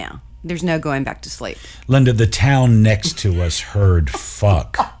I'm up now. There's no going back to sleep. Lynda, the town next to us heard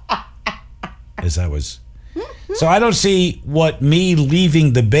fuck as I was... So I don't see what me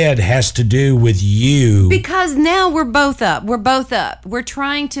leaving the bed has to do with you. Because now we're both up. We're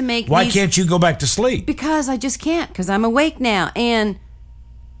trying to make Why can't you go back to sleep? Because I just can't, because I'm awake now. And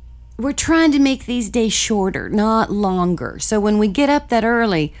we're trying to make these days shorter, not longer. So when we get up that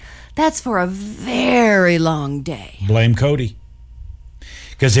early, that's for a very long day. Blame Cody.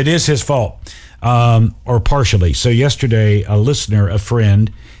 Because it is his fault, or partially. So yesterday, a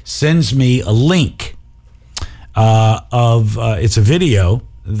friend, sends me a link it's a video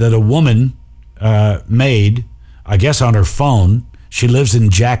that a woman made, I guess on her phone. She lives in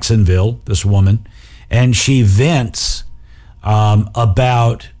Jacksonville, this woman, and she vents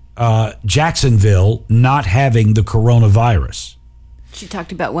about Jacksonville not having the coronavirus. She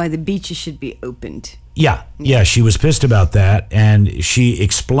talked about why the beaches should be opened. Yeah, she was pissed about that, and she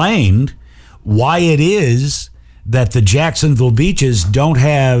explained why it is that the Jacksonville beaches don't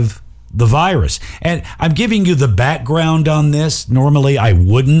have the virus. And I'm giving you the background on this. Normally I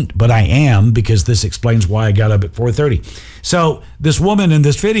wouldn't, but I am, because this explains why I got up at 4:30. So this woman in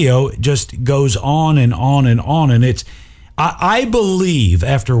this video just goes on and on and on, and I believe,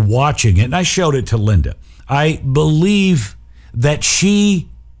 after watching it, and I showed it to Lynda, I believe that she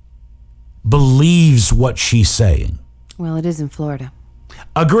believes what she's saying. Well, it is in Florida.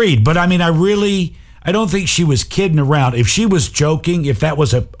 Agreed. But I mean, I don't think she was kidding around. If she was joking, if that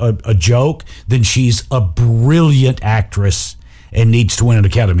was a joke, then she's a brilliant actress and needs to win an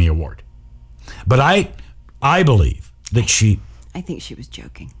Academy Award. But I believe that I think she was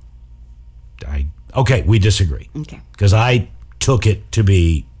joking. Okay, we disagree. Okay. Because I took it to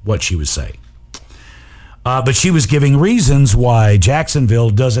be what she was saying. But she was giving reasons why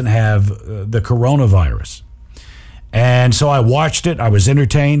Jacksonville doesn't have the coronavirus. And so I watched it. I was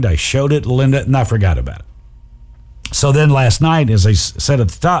entertained. I showed it to Lynda, and I forgot about it. So then last night, as I said at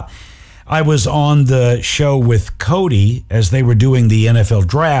the top, I was on the show with Cody as they were doing the NFL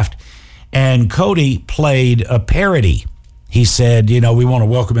draft, and Cody played a parody. He said, we want to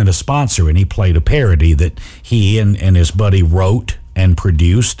welcome in a sponsor, and he played a parody that he and his buddy wrote and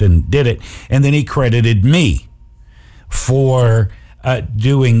produced and did it. And then he credited me for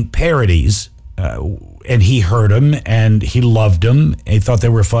doing parodies, and he heard them and he loved them. He thought they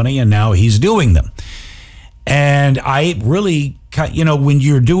were funny, and now he's doing them. And I really, when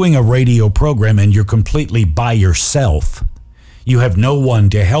you're doing a radio program and you're completely by yourself, you have no one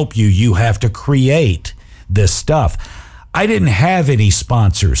to help you. You have to create this stuff. I didn't have any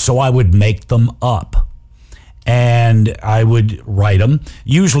sponsors, so I would make them up. And I would write them,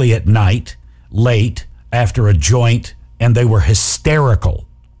 usually at night, late, after a joint, and they were hysterical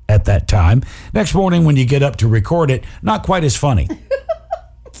at that time. Next morning, when you get up to record it, not quite as funny,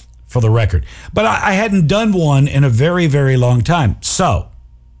 for the record. But I hadn't done one in a very, very long time. So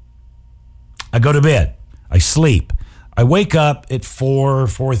I go to bed. I sleep. I wake up at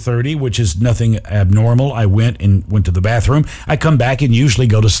 4:30, which is nothing abnormal. I went to the bathroom. I come back and usually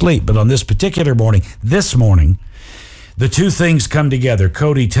go to sleep. But on this particular morning, the two things come together.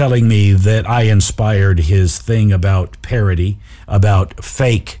 Cody telling me that I inspired his thing about parody, about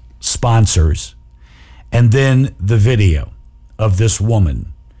fake sponsors, and then the video of this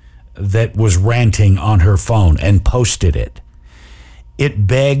woman that was ranting on her phone and posted it. It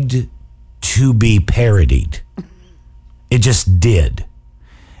begged to be parodied. It just did.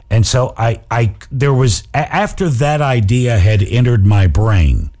 And so there was, after that idea had entered my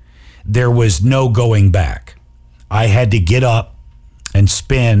brain, there was no going back. I had to get up and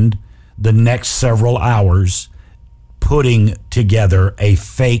spend the next several hours putting together a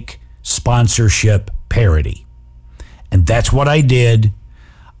fake sponsorship parody. And that's what I did.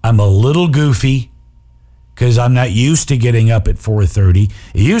 I'm a little goofy because I'm not used to getting up at 4:30.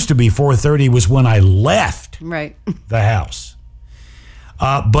 It used to be 4:30 was when I left the house.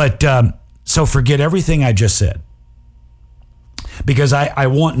 So forget everything I just said. Because I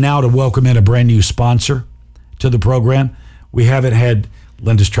want now to welcome in a brand new sponsor to the program. We haven't had,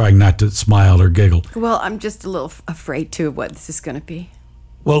 Lynda's trying not to smile or giggle. Well, I'm just a little afraid, too, of what this is going to be.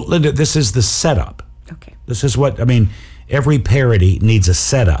 Well, Lynda, this is the setup. Okay. This is what, every parody needs a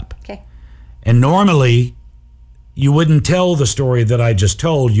setup. Okay. And normally, you wouldn't tell the story that I just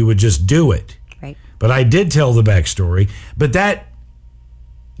told. You would just do it. Right. But I did tell the backstory. But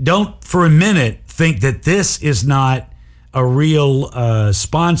don't for a minute think that this is not a real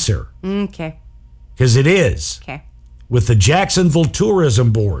sponsor. Okay. Because it is. Okay. With the Jacksonville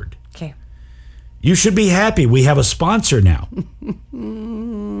Tourism Board. Okay. You should be happy. We have a sponsor now.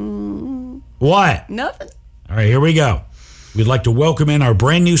 What? Nothing. All right, here we go. We'd like to welcome in our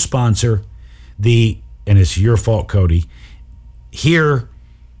brand new sponsor, and it's your fault, Cody. Here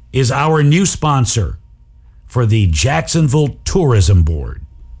is our new sponsor for the Jacksonville Tourism Board.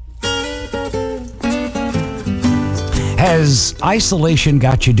 Has isolation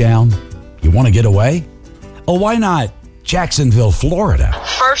got you down? You want to get away? Oh, why not Jacksonville, Florida?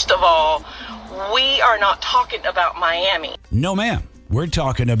 First of all, we are not talking about Miami. No, ma'am. We're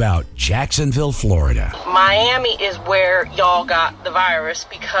talking about Jacksonville, Florida. Miami is where y'all got the virus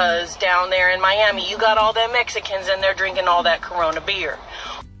because down there in Miami, you got all them Mexicans and they're drinking all that Corona beer.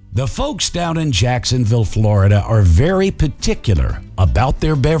 The folks down in Jacksonville, Florida are very particular about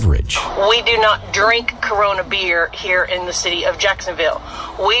their beverage. We do not drink Corona beer here in the city of Jacksonville.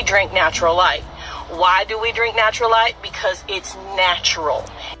 We drink Natural Light. Why do we drink Natural Light? Because it's natural.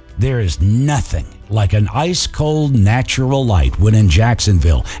 There is nothing like an ice-cold Natural Light when in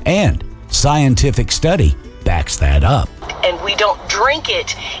Jacksonville, and scientific study backs that up. And we don't drink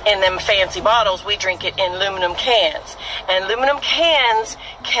it in them fancy bottles. We drink it in aluminum cans. And aluminum cans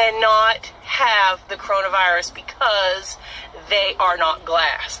cannot have the coronavirus because they are not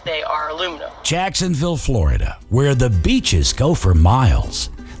glass. They are aluminum. Jacksonville, Florida, where the beaches go for miles,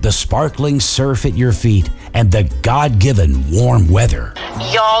 the sparkling surf at your feet, and the God-given warm weather.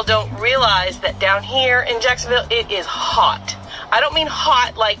 Y'all don't realize that down here in Jacksonville, it is hot. I don't mean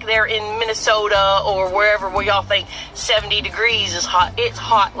hot like they're in Minnesota or wherever where y'all think 70 degrees is hot. It's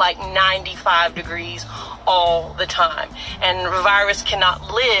hot like 95 degrees all the time. And the virus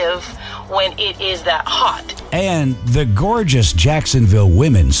cannot live when it is that hot. And the gorgeous Jacksonville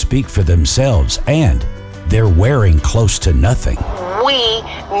women speak for themselves, and they're wearing close to nothing. We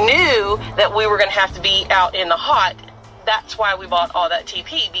knew that we were going to have to be out in the hot. That's why we bought all that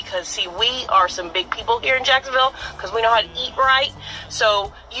TP, because see, we are some big people here in Jacksonville because we know how to eat right.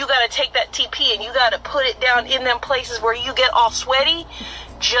 So you got to take that TP and you got to put it down in them places where you get all sweaty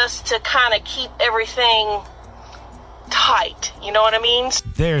just to kind of keep everything tight. You know what I mean?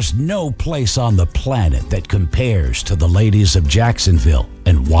 There's no place on the planet that compares to the ladies of Jacksonville.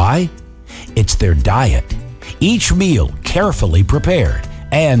 And why? It's their diet. Each meal carefully prepared.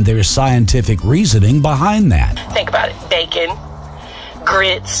 And there's scientific reasoning behind that. Think about it. Bacon,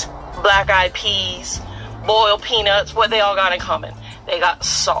 grits, black-eyed peas, boiled peanuts. What they all got in common? They got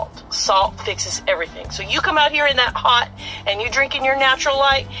salt. Salt fixes everything. So you come out here in that hot and you drinking your Natural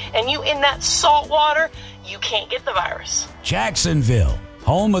Light and you in that salt water, you can't get the virus. Jacksonville,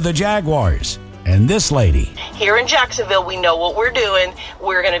 home of the Jaguars. And this lady. Here in Jacksonville, we know what we're doing.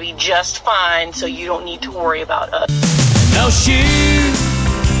 We're going to be just fine, so you don't need to worry about us. No shoes,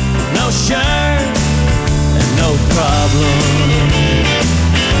 no shirt, and no problem.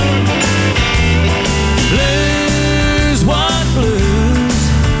 Blues, what blues?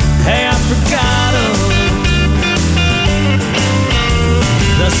 Hey, I forgot 'em.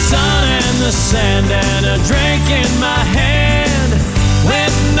 The sun and the sand and a drink in my hand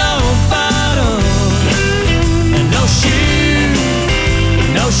with no bottle and no shoes,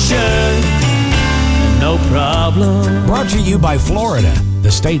 no shirt, and no problem. Brought to you by Florida,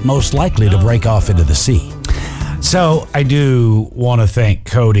 the state most likely to break off into the sea. So I do want to thank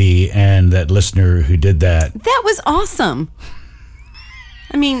Cody and that listener who did that. That was awesome.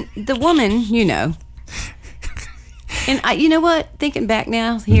 I mean, the woman, you know. And you know what? Thinking back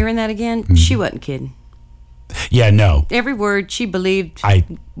now, hearing that again, she wasn't kidding. Yeah, no. Every word she believed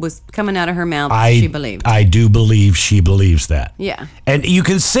was coming out of her mouth. She believed. I do believe she believes that. Yeah. And you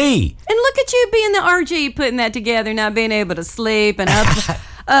can see. And look at you being the RG, putting that together, not being able to sleep and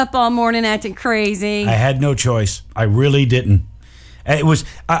up all morning acting crazy. I had no choice. I really didn't. It was.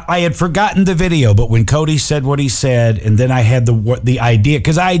 I had forgotten the video, but when Cody said what he said, and then I had the idea,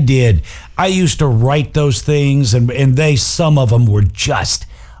 because I used to write those things, and some of them were just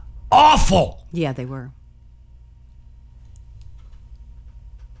awful. Yeah, they were.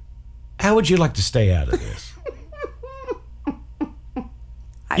 How would you like to stay out of this?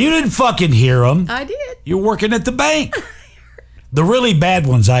 You didn't fucking hear them. I did. You're working at the bank. The really bad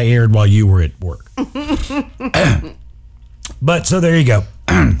ones I aired while you were at work. But so there you go.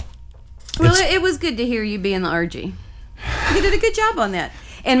 Well, it was good to hear you being the RG. You did a good job on that.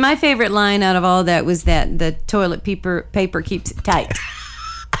 And my favorite line out of all that was that the toilet paper keeps it tight.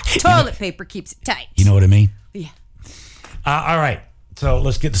 Toilet paper keeps it tight. You know what I mean? Yeah. All right. So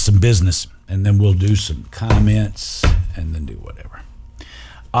let's get to some business, and then we'll do some comments, and then do whatever.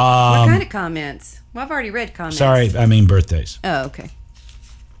 What kind of comments? Well, I've already read comments. Sorry, I mean birthdays. Oh, okay.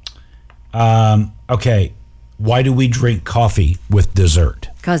 Okay. Why do we drink coffee with dessert?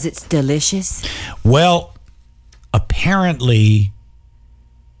 Because it's delicious. Well, apparently,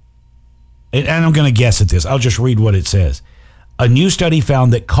 and I'm going to guess at this. I'll just read what it says. A new study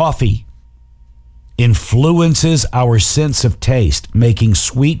found that coffee influences our sense of taste, making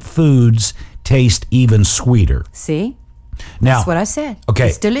sweet foods taste even sweeter. See? Now, that's what I said. Okay.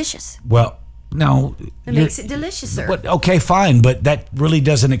 It's delicious. Well, no. It makes it delicious, sir. But, okay, fine, but that really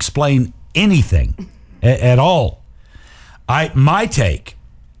doesn't explain anything at all. My take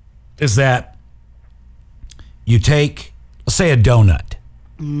is that you take, let's say, a donut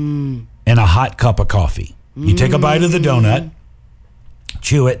and a hot cup of coffee. You take a bite of the donut,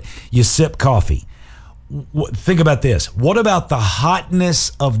 chew it, you sip coffee. Think about this. What about the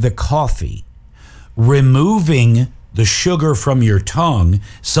hotness of the coffee removing the sugar from your tongue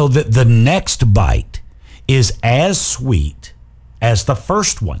so that the next bite is as sweet as the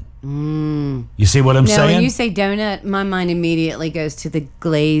first one? You see what I'm saying? When you say donut, my mind immediately goes to the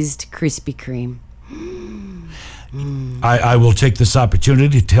glazed Krispy Kreme. I will take this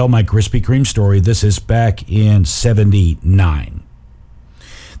opportunity to tell my Krispy Kreme story. This is back in 79.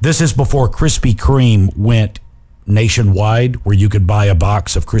 This is before Krispy Kreme went nationwide, where you could buy a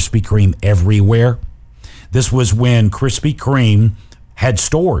box of Krispy Kreme everywhere. This was when Krispy Kreme had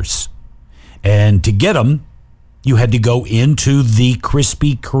stores. And to get them, you had to go into the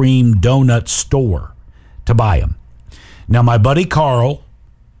Krispy Kreme donut store to buy them. Now, my buddy Carl,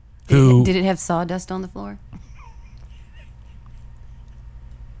 who... Did it have sawdust on the floor?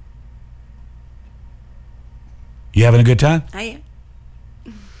 You having a good time? I am.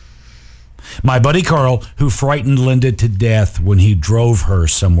 My buddy Carl, who frightened Lynda to death when he drove her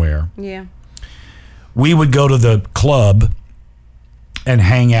somewhere. Yeah. We would go to the club and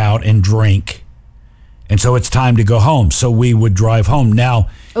hang out and drink. And so it's time to go home. So we would drive home. Now...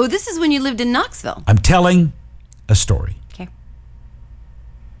 Oh, this is when you lived in Knoxville. I'm telling a story. Okay.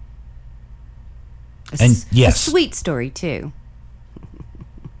 And yes. A sweet story, too.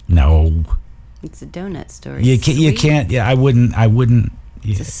 No. It's a donut story. You can't. Yeah, I wouldn't.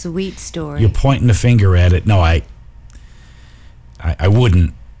 It's a sweet story. You're pointing the finger at it. No, I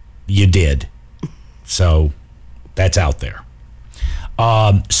wouldn't. You did. So that's out there.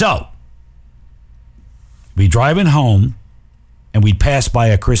 So we driving home, and we'd pass by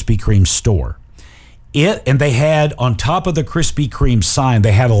a Krispy Kreme store. And they had, on top of the Krispy Kreme sign,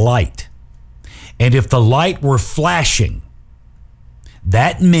 they had a light. And if the light were flashing,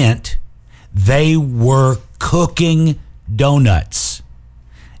 that meant they were cooking donuts.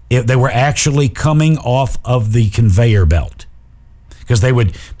 They were actually coming off of the conveyor belt, because they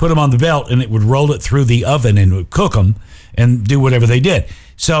would put them on the belt and it would roll it through the oven and would cook them and do whatever they did.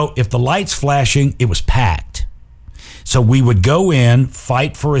 So if the light's flashing, it was packed. So we would go in,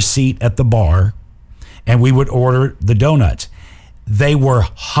 fight for a seat at the bar, and we would order the donuts. They were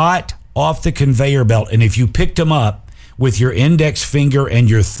hot off the conveyor belt, and if you picked them up with your index finger and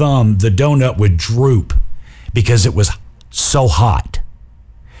your thumb, the donut would droop because it was so hot.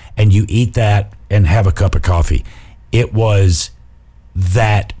 And you eat that and have a cup of coffee. It was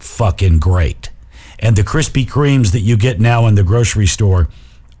that fucking great. And the Krispy Kremes that you get now in the grocery store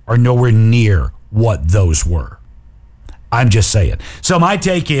are nowhere near what those were. I'm just saying. So my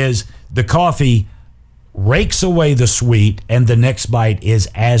take is the coffee rakes away the sweet, and the next bite is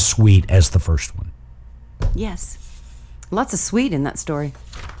as sweet as the first one. Yes. Lots of sweet in that story.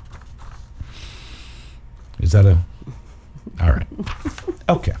 Is that a... All right.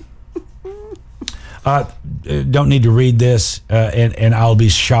 Okay. Don't need to read this, and I'll be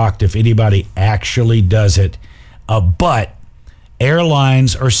shocked if anybody actually does it. But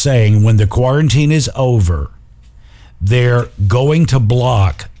airlines are saying when the quarantine is over, they're going to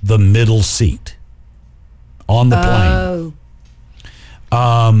block the middle seat on the plane.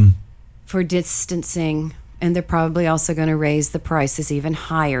 For distancing. And they're probably also going to raise the prices even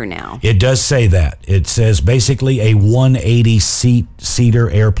higher now. It does say that. It says basically a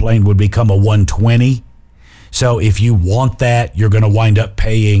 180-seater airplane would become a 120. So if you want that, you're going to wind up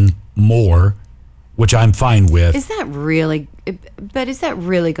paying more, which I'm fine with. Is that really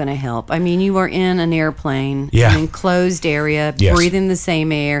going to help? I mean, you are in an airplane, Yeah. an enclosed area, Yes. breathing the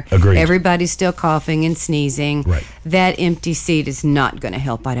same air. Agreed. Everybody's still coughing and sneezing. Right. That empty seat is not going to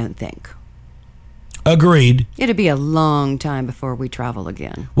help, I don't think. Agreed. It'll be a long time before we travel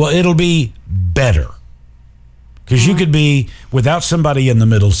again. Well, it'll be better. Because you could be without somebody in the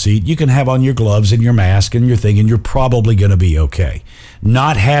middle seat. You can have on your gloves and your mask and your thing, and you're probably going to be okay.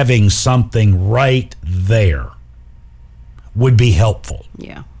 Not having something right there would be helpful.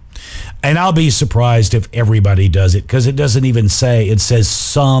 Yeah. And I'll be surprised if everybody does it, because it doesn't even say, it says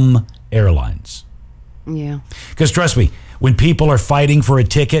some airlines. Yeah. Because trust me, when people are fighting for a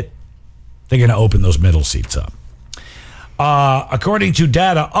ticket, they're going to open those middle seats up. According to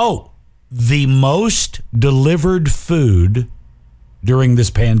data, the most delivered food during this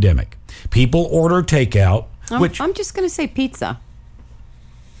pandemic. People order takeout, I'm just going to say pizza.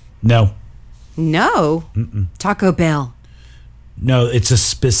 No. No. Mm-mm. Taco Bell. No, it's a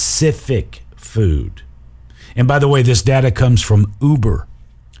specific food. And by the way, this data comes from Uber,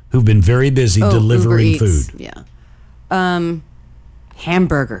 who've been very busy delivering Uber Eats. food. Yeah.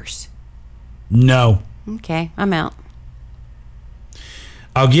 Hamburgers. No. Okay, I'm out.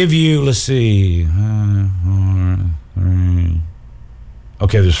 I'll give you, let's see.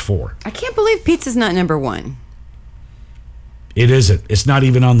 Okay, there's 4. I can't believe pizza's not number 1. It isn't. It's not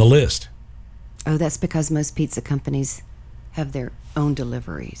even on the list. Oh, that's because most pizza companies have their own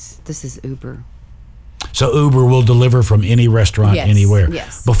deliveries. This is Uber. So Uber will deliver from any restaurant, Yes, anywhere.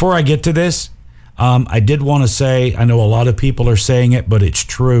 yes. Before I get to this, I did want to say, I know a lot of people are saying it, but it's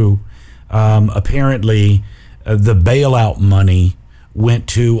true. Apparently, the bailout money went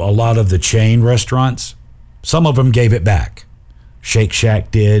to a lot of the chain restaurants. Some of them gave it back. Shake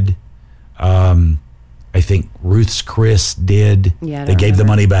Shack did. I think Ruth's Chris did. Yeah, I they don't gave the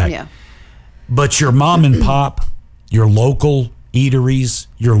remember. money back. Yeah. But your mom and pop, your local eateries,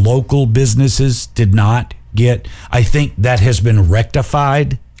 your local businesses did not get. I think that has been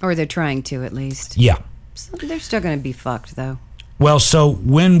rectified. Or they're trying to, at least. Yeah. So they're still going to be fucked, though. Well, so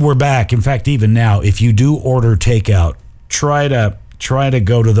when we're back, in fact, even now, if you do order takeout, try to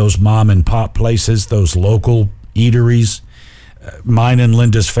go to those mom and pop places, those local eateries. Mine and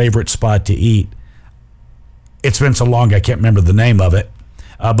Linda's favorite spot to eat. It's been so long I can't remember the name of it,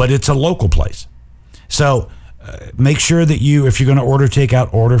 but it's a local place. So make sure that if you're going to order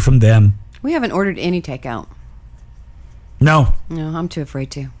takeout, order from them. We haven't ordered any takeout. No. No, I'm too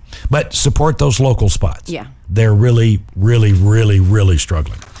afraid to. But support those local spots. Yeah. They're really, really, really, really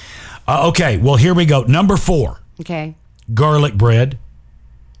struggling. Okay, well, here we go. Number 4. Okay. Garlic bread.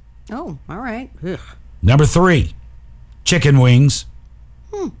 Oh, all right. Ugh. Number 3, chicken wings.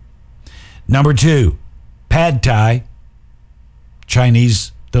 Number 2, pad thai,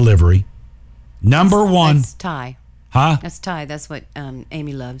 Chinese delivery. Number 1. That's Thai. Huh? That's Thai. That's what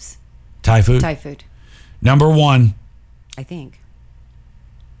Amy loves. Thai food? Thai food. Number 1. I think.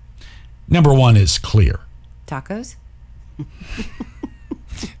 Number 1 is clear. Tacos?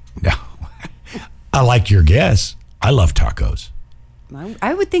 No. I like your guess. I love tacos.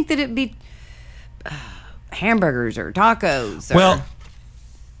 I would think that it'd be hamburgers or tacos. Or, Well,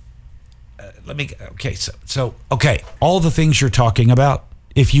 okay, all the things you're talking about,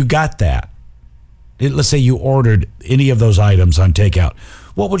 if you got that, let's say you ordered any of those items on takeout,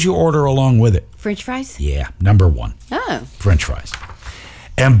 what would you order along with it? French fries? Yeah, number 1. Oh. French fries.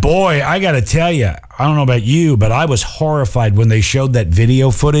 And boy, I got to tell you, I don't know about you, but I was horrified when they showed that video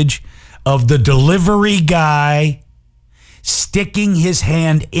footage of the delivery guy sticking his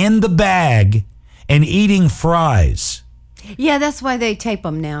hand in the bag and eating fries. Yeah, that's why they tape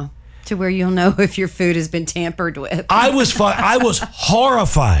them now, to where you'll know if your food has been tampered with. I was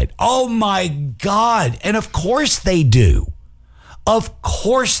horrified. Oh my God. And of course they do. Of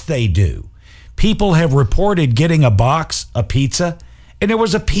course they do. People have reported getting a pizza, and there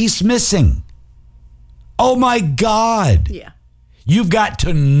was a piece missing. Oh my God. Yeah. You've got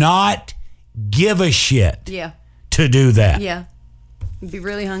to not give a shit Yeah. to do that. Yeah. Be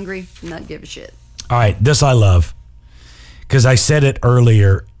really hungry, not give a shit. All right, this I love. Because I said it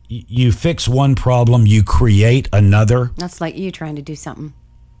earlier, you fix one problem, you create another. That's like you trying to do something.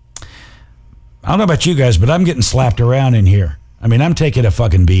 I don't know about you guys, but I'm getting slapped around in here. I mean, I'm taking a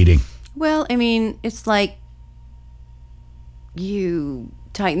fucking beating. Well, I mean, it's like you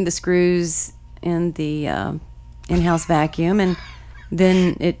tighten the screws in the in-house vacuum, and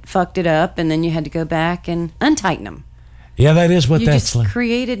then it fucked it up, and then you had to go back and untighten them. Yeah, that is what you that's just like.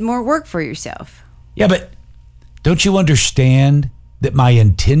 Created more work for yourself. Yeah, but don't you understand that my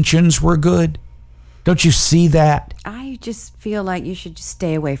intentions were good? Don't you see that? I just feel like you should just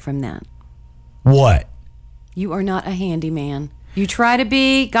stay away from that. What? You are not a handyman. You try to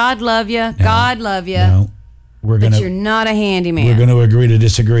be. God love you. God love you. No, but you're not a handyman. We're going to agree to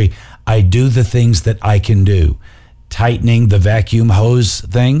disagree. I do the things that I can do. Tightening the vacuum hose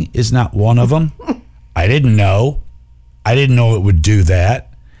thing is not one of them. I didn't know. I didn't know it would do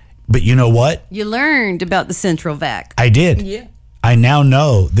that. But you know what? You learned about the central vac. I did. Yeah. I now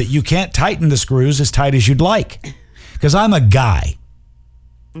know that you can't tighten the screws as tight as you'd like. Because I'm a guy.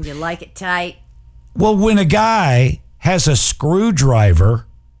 You like it tight? Well, when a guy has a screwdriver,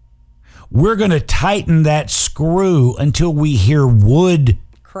 we're going to tighten that screw until we hear wood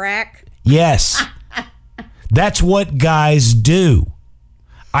crack. Yes. That's what guys do.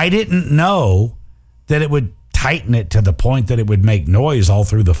 I didn't know that it would tighten it to the point that it would make noise all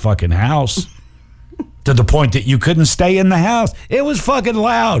through the fucking house. To the point that you couldn't stay in the house. It was fucking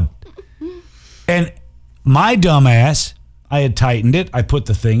loud. And my dumb ass, I had tightened it. I put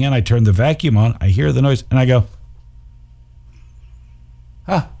the thing in. I turned the vacuum on. I hear the noise. And I go,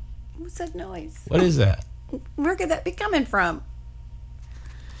 huh. What's that noise? What is that? Where could that be coming from?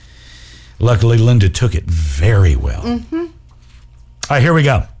 Luckily, Lynda took it very well. Mm-hmm. All right, here we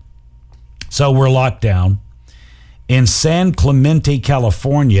go. So we're locked down. In San Clemente,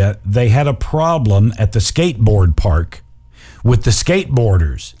 California, they had a problem at the skateboard park with the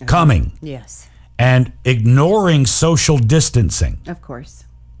skateboarders coming. Yes. And ignoring social distancing. Of course.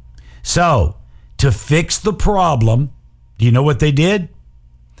 So, to fix the problem, do you know what they did?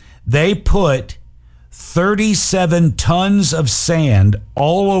 They put 37 tons of sand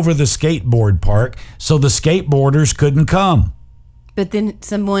all over the skateboard park so the skateboarders couldn't come. But then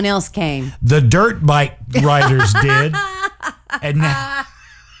someone else came. The dirt bike riders did. And now...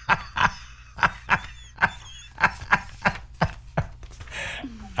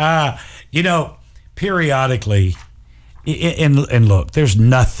 you know, periodically, and look, there's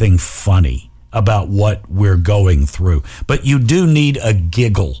nothing funny about what we're going through. But you do need a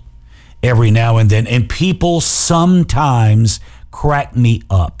giggle every now and then. And people sometimes crack me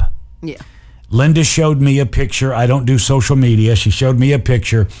up. Yeah. Lynda showed me a picture. I don't do social media. She showed me a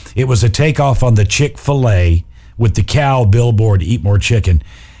picture. It was a takeoff on the Chick-fil-A with the cow billboard, Eat More Chicken.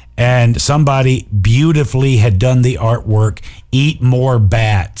 And somebody beautifully had done the artwork, Eat More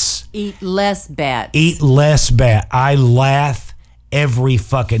Bats. Eat less bats. Eat less bat. I laugh every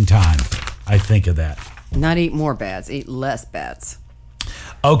fucking time I think of that. Not eat more bats, eat less bats.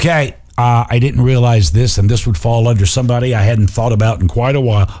 Okay, I didn't realize this, and this would fall under somebody I hadn't thought about in quite a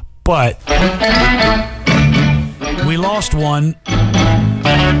while. But we lost one.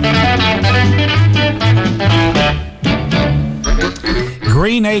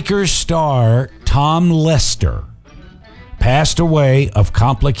 Green Acres star Tom Lester passed away of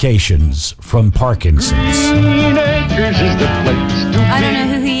complications from Parkinson's. I don't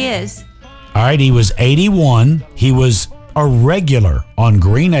know who he is. All right, he was 81. He was a regular on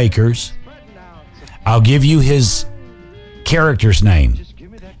Green Acres. I'll give you his character's name.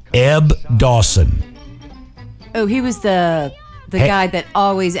 Ebb Dawson. Oh, he was the guy that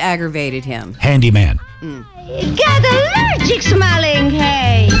always aggravated him. Handyman. Got allergic smelling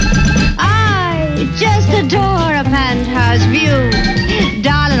hay. I just adore a penthouse view.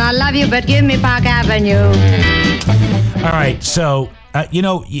 Darling, I love you, but give me Park Avenue. All right, so,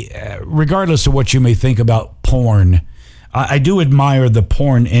 regardless of what you may think about porn, I do admire the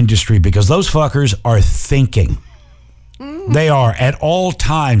porn industry because those fuckers are thinking. They are. At all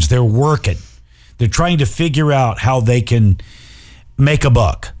times, they're working. They're trying to figure out how they can make a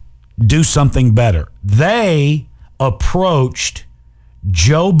buck, do something better. They approached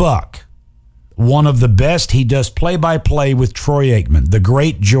Joe Buck, one of the best. He does play-by-play with Troy Aikman, the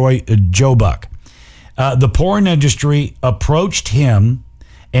great Joe Buck. The porn industry approached him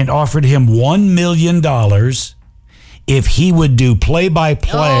and offered him $1 million if he would do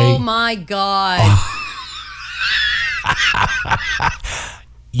play-by-play. Oh, my God.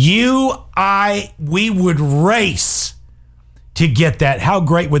 We would race to get that. How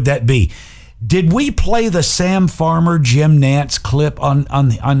great would that be? Did we play the Sam Farmer, Jim Nance clip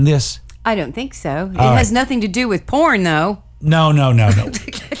on this? I don't think so. It has nothing to do with porn, though. No.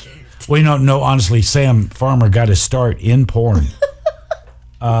 We don't know. Honestly, Sam Farmer got his start in porn.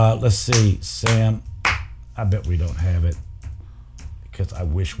 Let's see, Sam. I bet we don't have it because I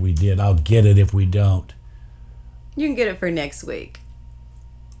wish we did. I'll get it if we don't. You can get it for next week.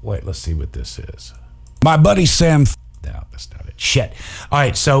 Wait, let's see what this is. My buddy Sam No, that's not it. Shit. All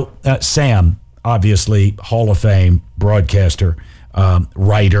right, so Sam, obviously Hall of Fame broadcaster,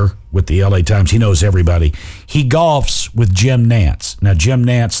 writer with the LA Times. He knows everybody. He golfs with Jim Nantz. Now, Jim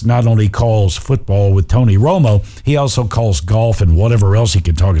Nantz not only calls football with Tony Romo, he also calls golf and whatever else he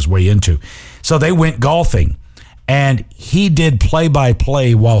can talk his way into. So they went golfing, and he did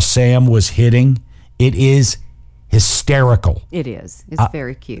play-by-play while Sam was hitting. It is hysterical. It is. It's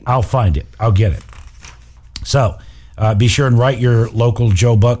very cute. I'll find it. I'll get it. So be sure and write your local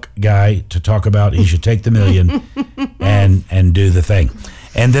Joe Buck guy to talk about he should take the million and do the thing.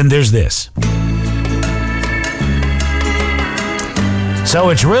 And then there's this. So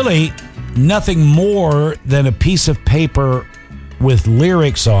it's really nothing more than a piece of paper with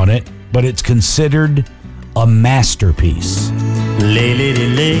lyrics on it, but it's considered a masterpiece. Lay, lady,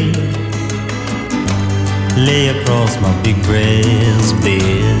 lay, lay across my big brass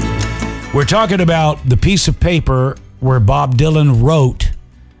bed. We're talking about the piece of paper where Bob Dylan wrote,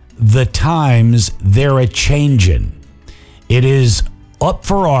 "The times they're a changin'." It is up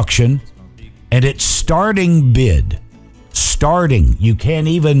for auction, and it's starting bid. Starting. You can't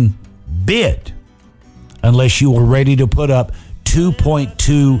even bid unless you are ready to put up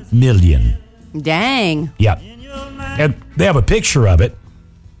 $2.2 million. Dang. Yeah. And they have a picture of it.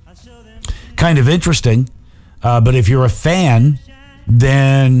 Kind of interesting. But if you're a fan,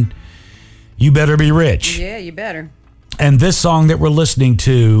 then you better be rich. Yeah, you better. And this song that we're listening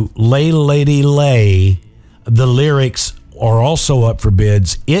to, Lay Lady Lay, the lyrics are also up for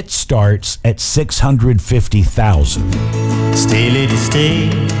bids. It starts at $650,000. Stay, lady,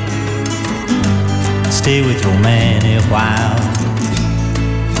 stay. Stay with your man a while.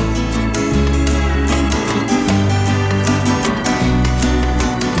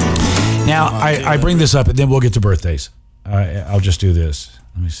 Now, I bring this up, and then we'll get to birthdays. I'll just do this.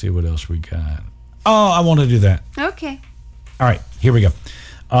 Let me see what else we got. Oh, I want to do that. Okay. All right, here we go.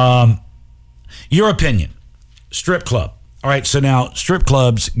 Your opinion, strip club. All right, so now strip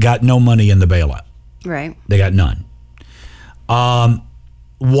clubs got no money in the bailout. Right. They got none.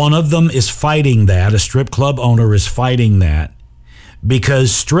 One of them is fighting that. A strip club owner is fighting that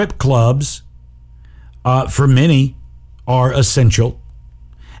because strip clubs, for many, are essential.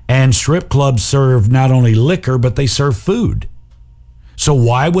 And strip clubs serve not only liquor, but they serve food. So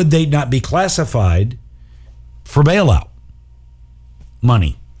why would they not be classified for bailout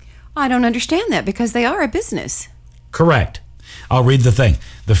money? I don't understand that because they are a business. Correct. I'll read the thing.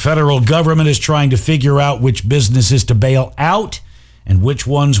 The federal government is trying to figure out which businesses to bail out and which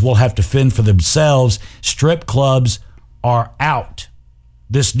ones will have to fend for themselves. Strip clubs are out.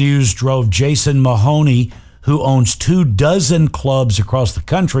 This news drove Jason Mahoney, who owns 24 clubs across the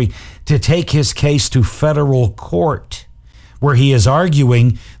country, to take his case to federal court, where he is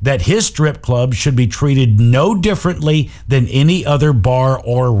arguing that his strip club should be treated no differently than any other bar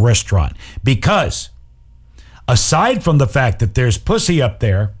or restaurant. Because aside from the fact that there's pussy up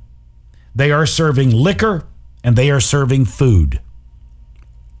there, they are serving liquor and they are serving food.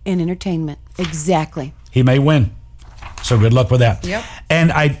 And entertainment. Exactly. He may win. So good luck with that. Yep.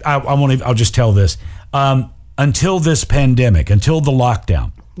 And I'll just tell this. Until this pandemic, until the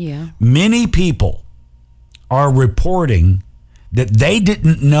lockdown, many people are reporting that they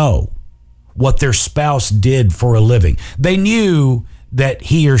didn't know what their spouse did for a living. They knew that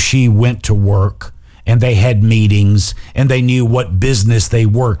he or she went to work and they had meetings and they knew what business they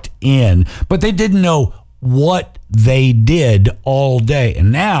worked in, but they didn't know what they did all day.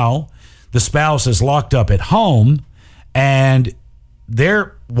 And now the spouse is locked up at home and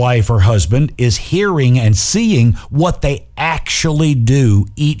their wife or husband is hearing and seeing what they actually do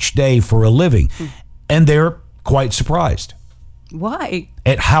each day for a living. And they're quite surprised. Why?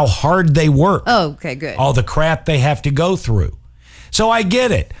 At how hard they work. Oh, okay, good. All the crap they have to go through. So I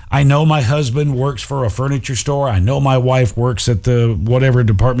get it. I know my husband works for a furniture store. I know my wife works at the whatever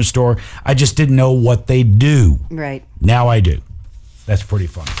department store. I just didn't know what they do. Right. Now I do. That's pretty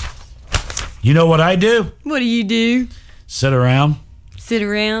funny. You know what I do? What do you do? Sit around. Sit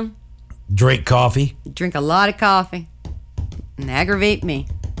around. Drink coffee. Drink a lot of coffee. And aggravate me.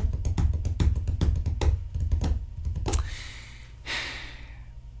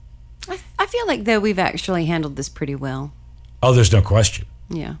 I feel like, though, we've actually handled this pretty well. Oh, there's no question.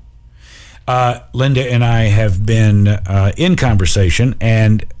 Yeah. Lynda and I have been in conversation,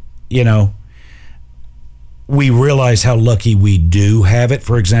 and, you know, we realize how lucky we do have it.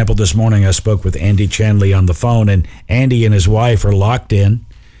 For example, this morning I spoke with Andy Chanley on the phone, and Andy and his wife are locked in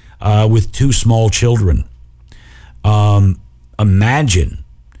with 2 small children. Imagine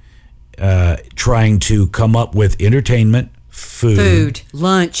trying to come up with entertainment, food,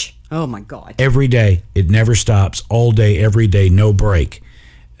 lunch. Oh, my God. Every day. It never stops. All day, every day, no break.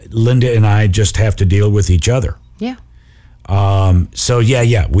 Lynda and I just have to deal with each other. Yeah. So,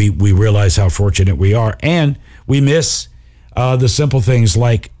 we realize how fortunate we are. And we miss the simple things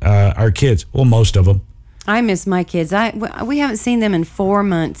like our kids. Well, most of them. I miss my kids. We haven't seen them in 4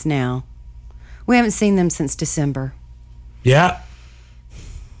 months now. We haven't seen them since December. Yeah.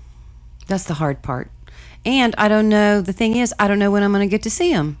 That's the hard part. And I don't know. The thing is, I don't know when I'm going to get to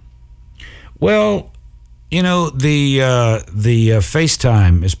see them. Well, you know, the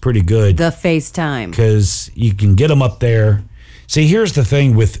FaceTime is pretty good. The FaceTime. Because you can get them up there. See, here's the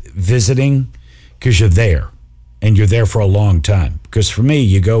thing with visiting, because you're there. And you're there for a long time. Because for me,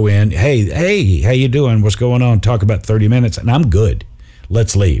 you go in, hey, how you doing? What's going on? Talk about 30 minutes, and I'm good.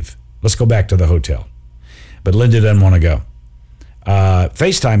 Let's leave. Let's go back to the hotel. But Lynda doesn't want to go.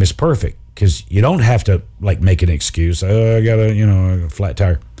 FaceTime is perfect because you don't have to make an excuse. Oh, I got a flat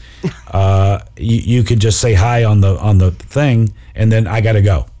tire. You could just say hi on the thing, and then I got to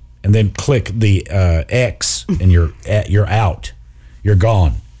go, and then click the X, and you're out. You're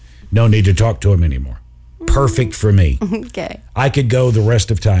gone. No need to talk to him anymore. Perfect for me. Okay. I could go the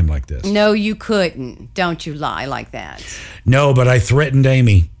rest of time like this. No, you couldn't. Don't you lie like that. No, but I threatened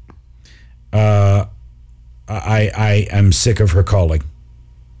Amy. I am sick of her calling.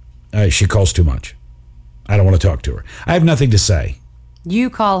 She calls too much. I don't want to talk to her. I have nothing to say. You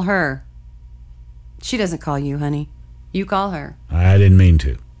call her. She doesn't call you, honey. You call her. I didn't mean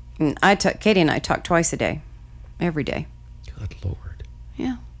to. Katie and I talk twice a day. Every day. Good Lord.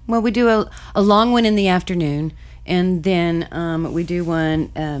 Yeah. Well, we do a long one in the afternoon, and then we do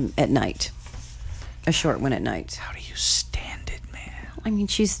one at night. A short one at night. How do you stand it, man? I mean,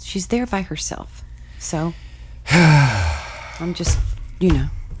 she's there by herself. So I'm just,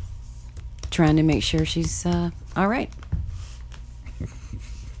 trying to make sure she's all right.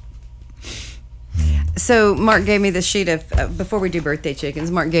 So Mark gave me this sheet of, before we do birthday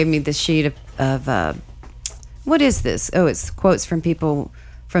chickens, Mark gave me this sheet of what is this? Oh, it's quotes from people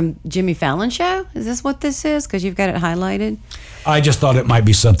from Jimmy Fallon show. Is this what this is? Because you've got it highlighted. I just thought it might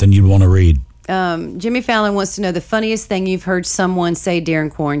be something you'd want to read. Jimmy Fallon wants to know the funniest thing you've heard someone say during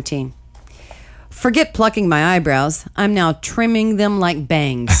quarantine. Forget plucking my eyebrows. I'm now trimming them like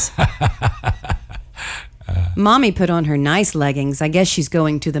bangs. Mommy put on her nice leggings. I guess she's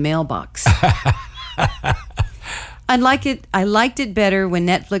going to the mailbox. I liked it better when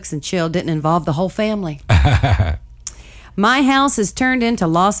Netflix and chill didn't involve the whole family. My house has turned into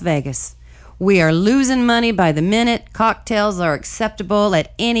Las Vegas. We are losing money by the minute. Cocktails are acceptable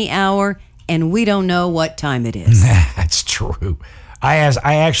at any hour, and we don't know what time it is. That's true. I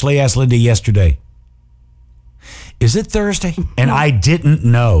actually asked Lynda yesterday, is it Thursday? And I didn't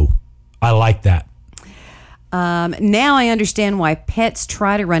know. I like that. Now I understand why pets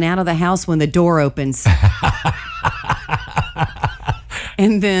try to run out of the house when the door opens.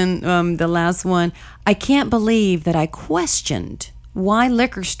 And then the last one, I can't believe that I questioned why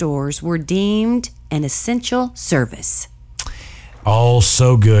liquor stores were deemed an essential service. Oh,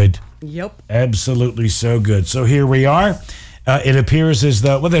 so good. Yep. Absolutely so good. So here we are. It appears as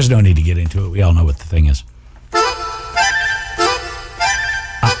though, well, there's no need to get into it. We all know what the thing is.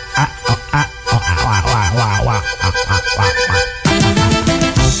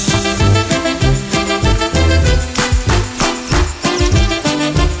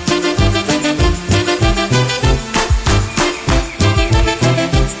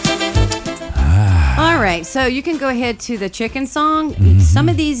 So you can go ahead to the chicken song. Mm-hmm. Some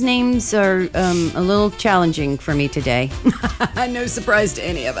of these names are a little challenging for me today. No surprise to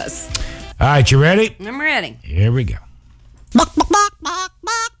any of us. All right, you ready? I'm ready. Here we go.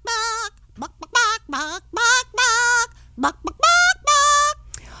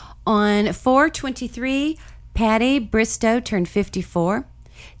 On 4/23, Patty Bristow turned 54.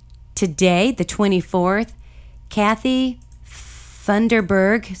 Today, the 24th, Kathy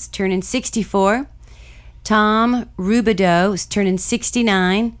Funderburg is turning 64. Tom Rubidoux is turning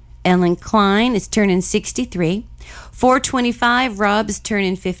 69. Ellen Klein is turning 63. 4/25, Rob is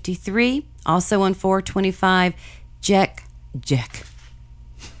turning 53. Also on 4/25, Jake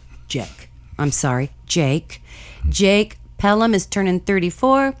Pelham is turning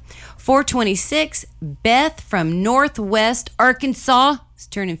 34. 4/26, Beth from Northwest Arkansas is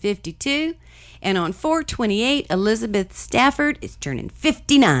turning 52. And on 4/28, Elizabeth Stafford is turning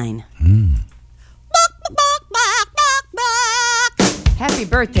 59. Happy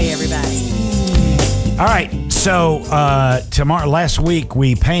birthday, everybody. All right, so last week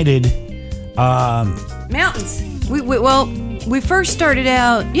we painted mountains. We first started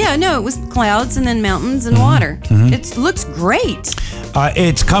out, it was clouds and then mountains and water. Mm-hmm. It looks great.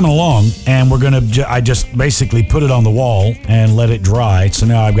 It's coming along, and we're going to... I just basically put it on the wall and let it dry. So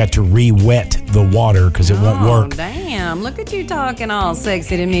now I've got to re-wet the water because it won't work. Damn. Look at you talking all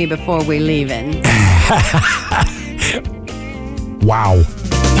sexy to me before we leaving. Wow.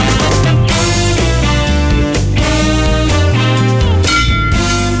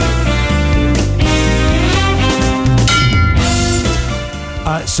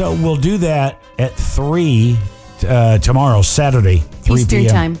 So we'll do that at 3 tomorrow, Saturday, 3 Eastern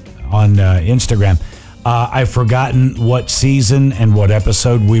p.m. time. On Instagram. I've forgotten what season and what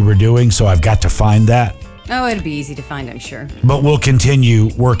episode we were doing, so I've got to find that. Oh, it'll be easy to find, I'm sure. But we'll continue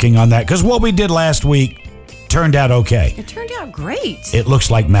working on that, because what we did last week turned out okay. It turned out great. It looks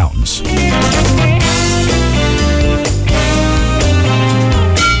like mountains.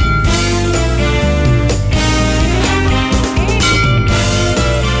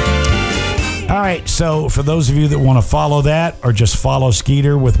 All right, so for those of you that want to follow that or just follow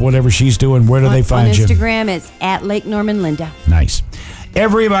Skeeter with whatever she's doing, where do they find you? On Instagram, it's at Lake Norman Lynda. Nice.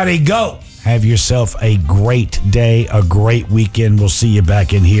 Everybody go. Have yourself a great day, a great weekend. We'll see you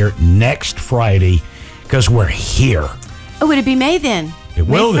back in here next Friday because we're here. Oh, would it be May then? It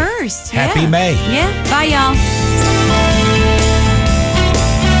will be. May 1st. Happy yeah. May. Yeah. Bye, y'all.